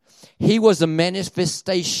earth. He was a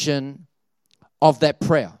manifestation of that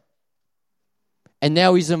prayer. And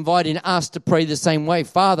now He's inviting us to pray the same way.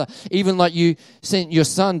 Father, even like you sent your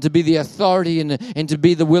Son to be the authority and to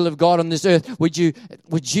be the will of God on this earth, would you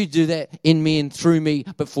do that in me and through me,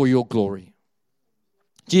 but for your glory?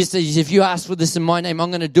 Jesus says, if you ask for this in my name,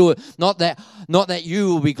 I'm going to do it. Not that you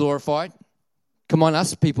will be glorified. Come on,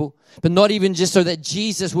 us people. But not even just so that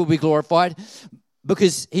Jesus will be glorified,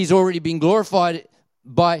 because He's already been glorified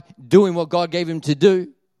by doing what God gave Him to do.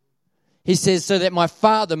 He says, so that my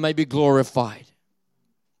Father may be glorified.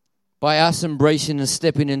 By us embracing and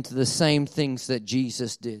stepping into the same things that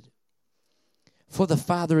Jesus did. For the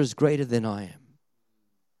Father is greater than I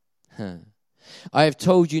am. I have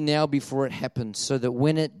told you now before it happens, so that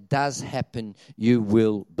when it does happen, you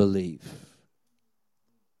will believe.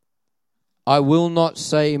 I will not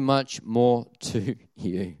say much more to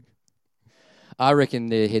you. I reckon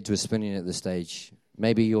their heads were spinning at this stage.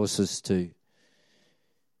 Maybe yours is too.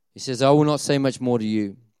 He says, I will not say much more to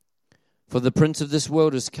you. For the prince of this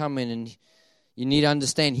world is coming, and you need to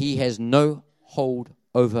understand he has no hold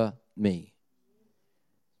over me.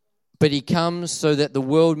 But he comes so that the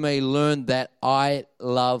world may learn that I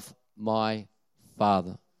love my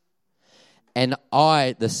Father. And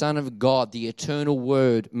I, the Son of God, the eternal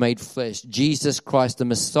Word made flesh, Jesus Christ, the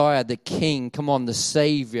Messiah, the King, come on, the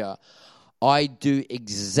Savior, I do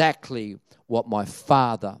exactly what my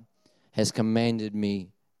Father has commanded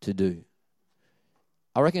me to do.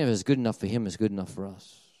 I reckon if it's good enough for Him, it's good enough for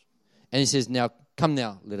us. And He says, now, come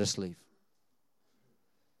now, let us leave.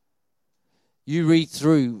 You read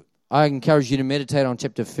through, I encourage you to meditate on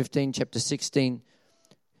chapter 15, chapter 16,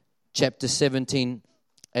 chapter 17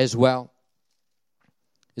 as well.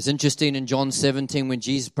 It's interesting in John 17 when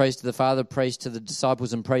Jesus prays to the Father, prays to the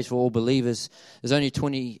disciples, and prays for all believers. There's only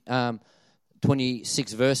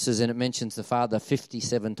 26 verses, and it mentions the Father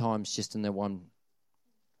 57 times just in that one.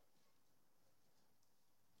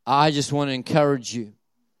 I just want to encourage you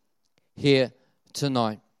here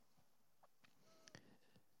tonight.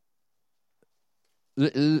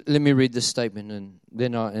 Let me read this statement, and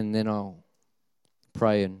then I'll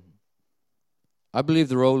pray. And I believe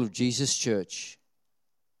the role of Jesus' church,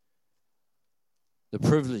 the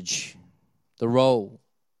privilege, the role,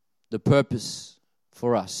 the purpose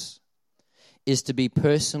for us is to be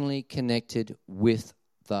personally connected with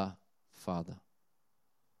the Father.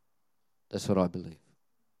 That's what I believe.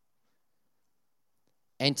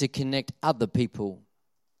 And to connect other people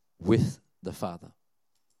with the Father.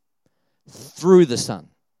 Through the Son.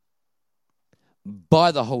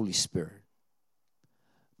 By the Holy Spirit.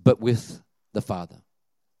 But with the Father.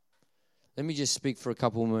 Let me just speak for a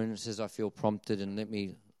couple of minutes as I feel prompted, and let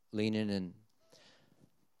me lean in. And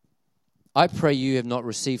I pray you have not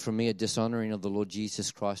received from me a dishonoring of the Lord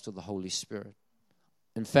Jesus Christ or the Holy Spirit.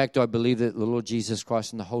 In fact, I believe that the Lord Jesus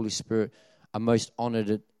Christ and the Holy Spirit are most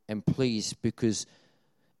honored and pleased, because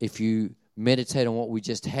if you meditate on what we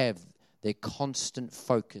just have, their constant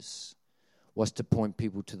focus was to point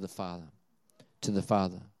people to the Father. To the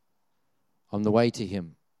Father. I'm the way to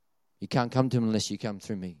Him. You can't come to Him unless you come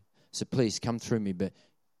through me. So please come through me, but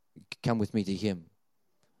come with me to him.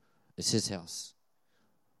 It's his house.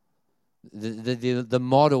 The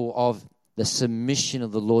model of the submission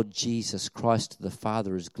of the Lord Jesus Christ to the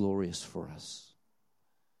Father is glorious for us.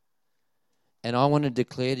 And I want to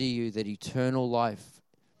declare to you that eternal life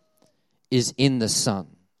is in the Son.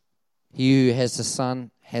 He who has the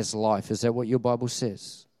Son has life. Is that what your Bible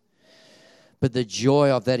says? But the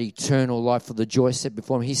joy of that eternal life, for the joy set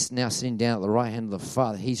before him, he's now sitting down at the right hand of the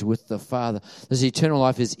Father. He's with the Father. This eternal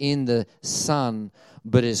life is in the Son,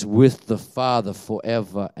 but is with the Father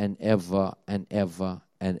forever and ever and ever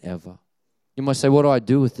and ever. You might say, what do I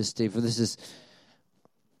do with this, Steve? Well, this is,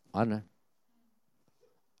 I don't know.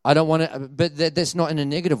 I don't want to, but that's not in a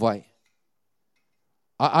negative way.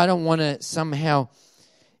 I don't want to somehow,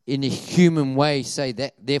 in a human way, say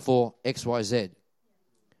that, therefore, X, Y, Z.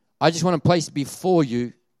 I just want to place before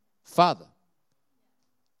you, Father.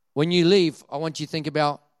 When you leave, I want you to think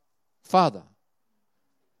about Father.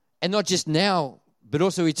 And not just now, but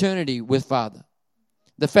also eternity with Father.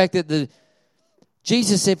 The fact that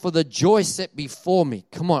Jesus said, for the joy set before me.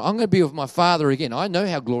 Come on, I'm going to be with my Father again. I know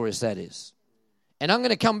how glorious that is. And I'm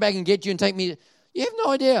going to come back and get you and take me. You have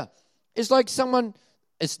no idea. It's like someone,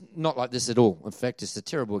 it's not like this at all. In fact, it's a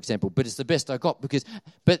terrible example, but it's the best I got.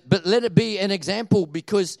 But let it be an example,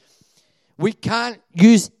 because we can't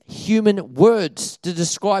use human words to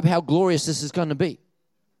describe how glorious this is going to be.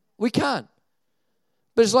 We can't.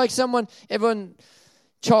 But it's like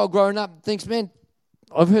child growing up thinks, man,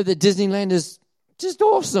 I've heard that Disneyland is just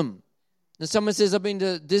awesome. And someone says, I've been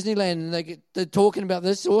to Disneyland, and they're talking about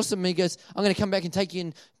this. It's awesome. And he goes, I'm going to come back and take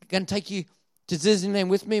you to Disneyland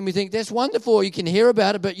with me. And we think, that's wonderful. You can hear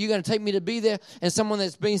about it, but you're going to take me to be there. And someone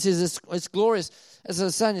that's been says, it's glorious. As I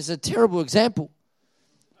was saying, it's a terrible example.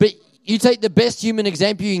 But you take the best human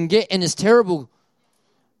example you can get, and it's terrible.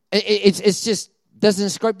 It's just doesn't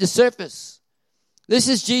scrape the surface. This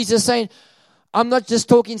is Jesus saying, I'm not just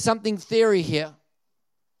talking something theory here.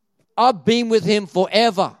 I've been with him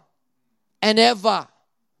forever and ever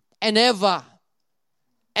and ever.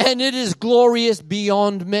 And it is glorious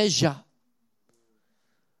beyond measure.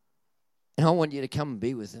 And I want you to come and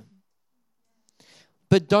be with him.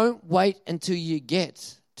 But don't wait until you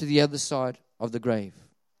get to the other side of the grave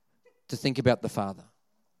to think about the Father.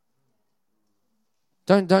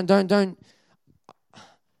 Don't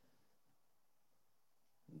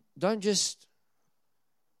just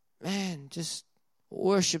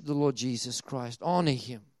worship the Lord Jesus Christ. Honor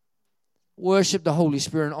him. Worship the Holy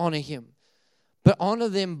Spirit and honor him. But honor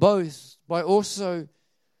them both by also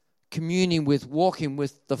communing with, walking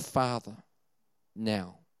with the Father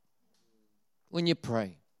now. When you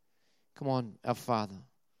pray, come on, our Father.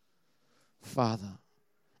 Father.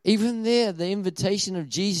 Even there, the invitation of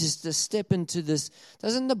Jesus to step into this.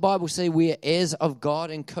 Doesn't the Bible say we are heirs of God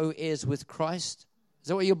and co-heirs with Christ? Is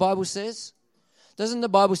that what your Bible says? Doesn't the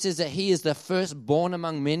Bible say that he is the firstborn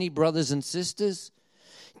among many brothers and sisters?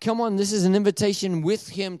 Come on, this is an invitation with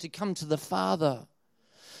him to come to the Father,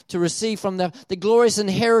 to receive from the glorious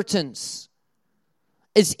inheritance.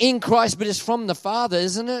 It's in Christ, but it's from the Father,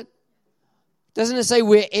 isn't it? Doesn't it say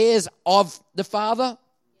we're heirs of the Father?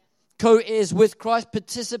 Co-heirs with Christ,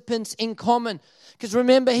 participants in common. Because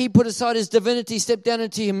remember, he put aside his divinity, stepped down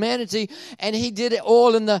into humanity, and he did it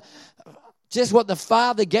all in just what the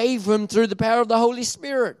Father gave him through the power of the Holy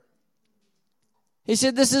Spirit. He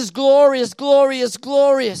said, this is glorious, glorious,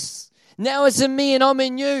 glorious. Now it's in me and I'm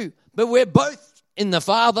in you. But we're both in the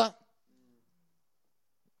Father.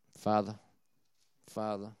 Father,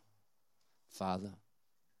 Father, Father.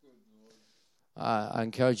 I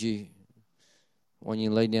encourage you, when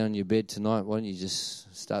you lay down in your bed tonight, why don't you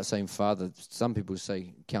just start saying Father? Some people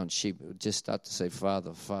say count sheep. Just start to say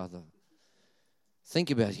Father, Father.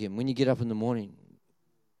 Think about him when you get up in the morning.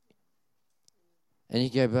 And you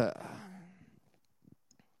go, but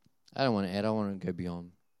I don't want to add. I want to go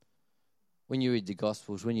beyond. When you read the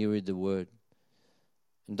Gospels, when you read the Word,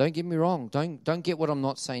 and don't get me wrong, don't get what I'm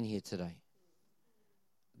not saying here today.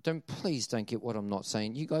 Please don't get what I'm not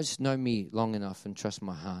saying. You guys know me long enough and trust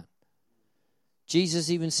my heart. Jesus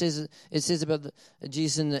even says, it says about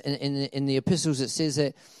Jesus in the epistles, it says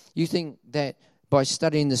that you think that by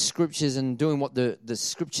studying the scriptures and doing what the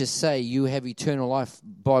scriptures say, you have eternal life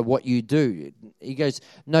by what you do. He goes,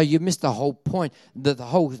 no, you missed the whole point. The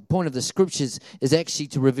whole point of the scriptures is actually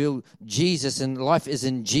to reveal Jesus, and life is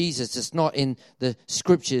in Jesus. It's not in the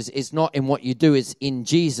scriptures. It's not in what you do. It's in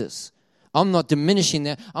Jesus. I'm not diminishing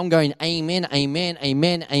that. I'm going, amen, amen,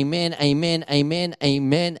 amen, amen, amen, amen,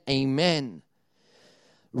 amen, amen.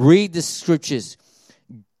 Read the scriptures.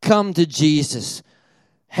 Come to Jesus.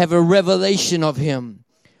 Have a revelation of him.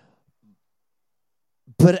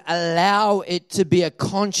 but allow it to be a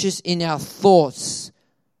conscious in our thoughts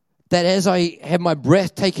that as I have my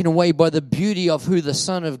breath taken away by the beauty of who the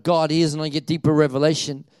Son of God is and I get deeper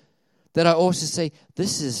revelation, that I also say,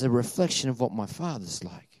 this is a reflection of what my Father's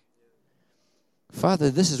like. Father,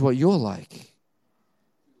 this is what you're like.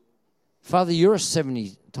 Father, you're a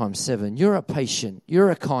 70 times 7. You're a patient.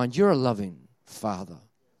 You're a kind. You're a loving Father.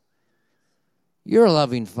 You're a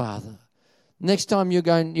loving Father. Next time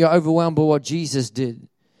you're overwhelmed by what Jesus did,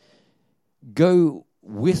 go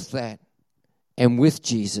with that and with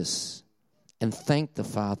Jesus and thank the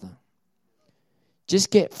Father.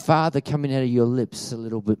 Just get Father coming out of your lips a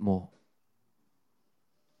little bit more.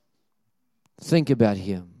 Think about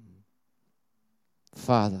Him.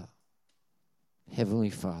 Father,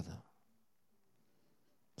 Heavenly Father.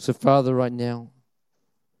 So, Father, right now,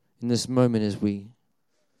 in this moment as we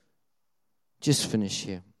just finish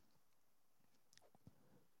here,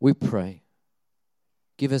 we pray,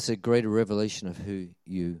 give us a greater revelation of who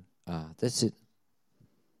you are. That's it.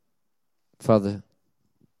 Father,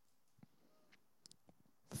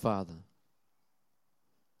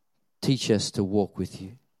 teach us to walk with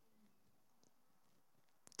you.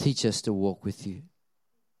 Teach us to walk with you.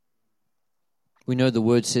 We know the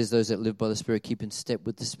word says those that live by the Spirit keep in step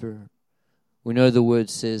with the Spirit. We know the word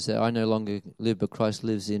says that I no longer live, but Christ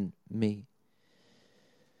lives in me.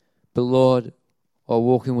 But Lord, while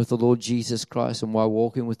walking with the Lord Jesus Christ and while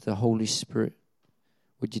walking with the Holy Spirit,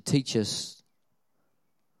 would you teach us,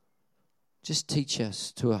 just teach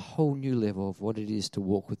us to a whole new level of what it is to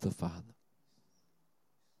walk with the Father.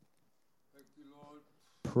 Thank you, Lord.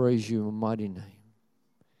 Praise you in your mighty name.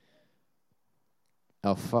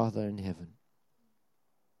 Our Father in heaven,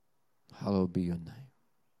 hallowed be your name.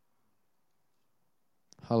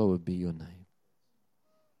 Hallowed be your name.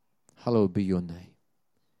 Hallowed be your name.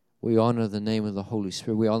 We honor the name of the Holy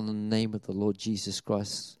Spirit. We honor the name of the Lord Jesus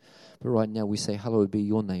Christ. But right now we say, hallowed be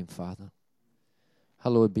your name, Father.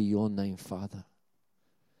 Hallowed be your name, Father.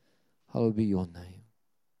 Hallowed be your name.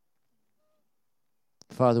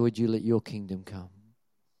 Father, would you let your kingdom come?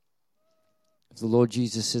 If the Lord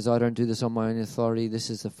Jesus says, I don't do this on my own authority, this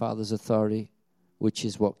is the Father's authority, which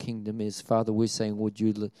is what kingdom is. Father, we're saying, would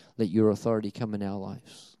you let your authority come in our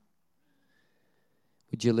lives?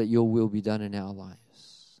 Would you let your will be done in our lives?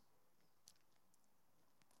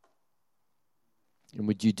 And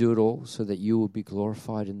would you do it all so that you will be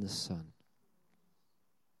glorified in the Son?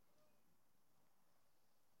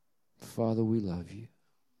 Father, we love you.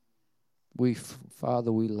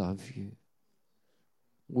 Father, we love you.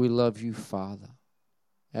 We love you, Father.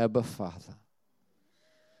 Abba, Father.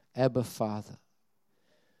 Abba, Father.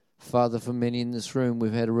 Father, for many in this room,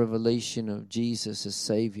 we've had a revelation of Jesus as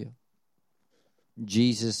Savior.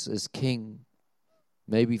 Jesus as King.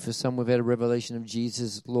 Maybe for some we've had a revelation of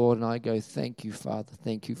Jesus as Lord, and I go, thank you, Father.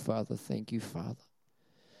 Thank you, Father. Thank you, Father.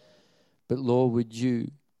 But Lord, would you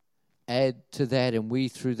add to that and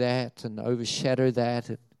weave through that and overshadow that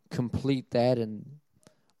and complete that and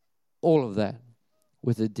all of that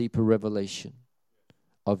with a deeper revelation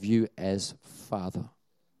of you as Father.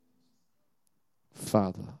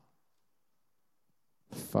 Father.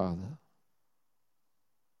 Father.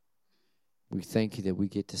 We thank you that we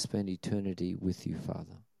get to spend eternity with you,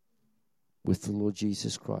 Father, with the Lord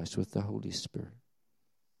Jesus Christ, with the Holy Spirit.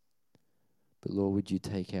 But Lord, would you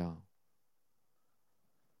take our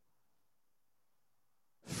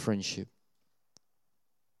friendship,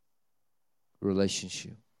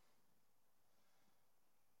 relationship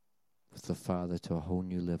with the Father to a whole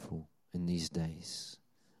new level in these days.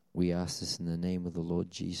 We ask this in the name of the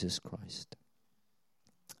Lord Jesus Christ.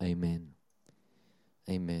 Amen.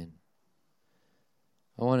 Amen.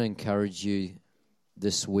 I want to encourage you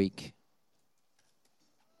this week.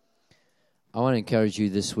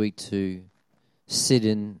 To sit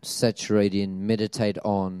in, saturate in, meditate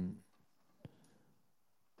on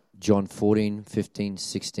John 14, 15,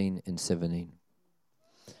 16, and 17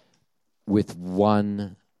 with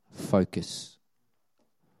one focus.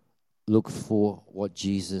 Look for what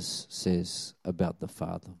Jesus says about the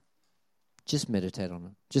Father. Just meditate on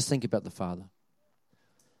it. Just think about the Father.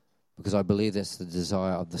 Because I believe that's the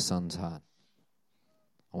desire of the Son's heart.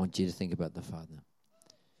 I want you to think about the Father.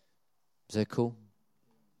 Is that cool?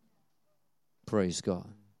 Praise God.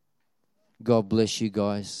 God bless you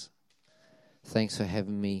guys. Thanks for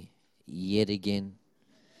having me yet again.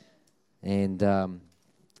 And I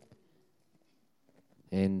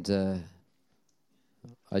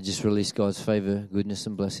just release God's favor, goodness,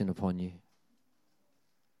 and blessing upon you.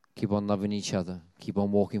 Keep on loving each other. Keep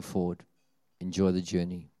on walking forward. Enjoy the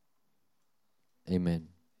journey. Amen.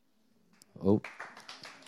 Oh.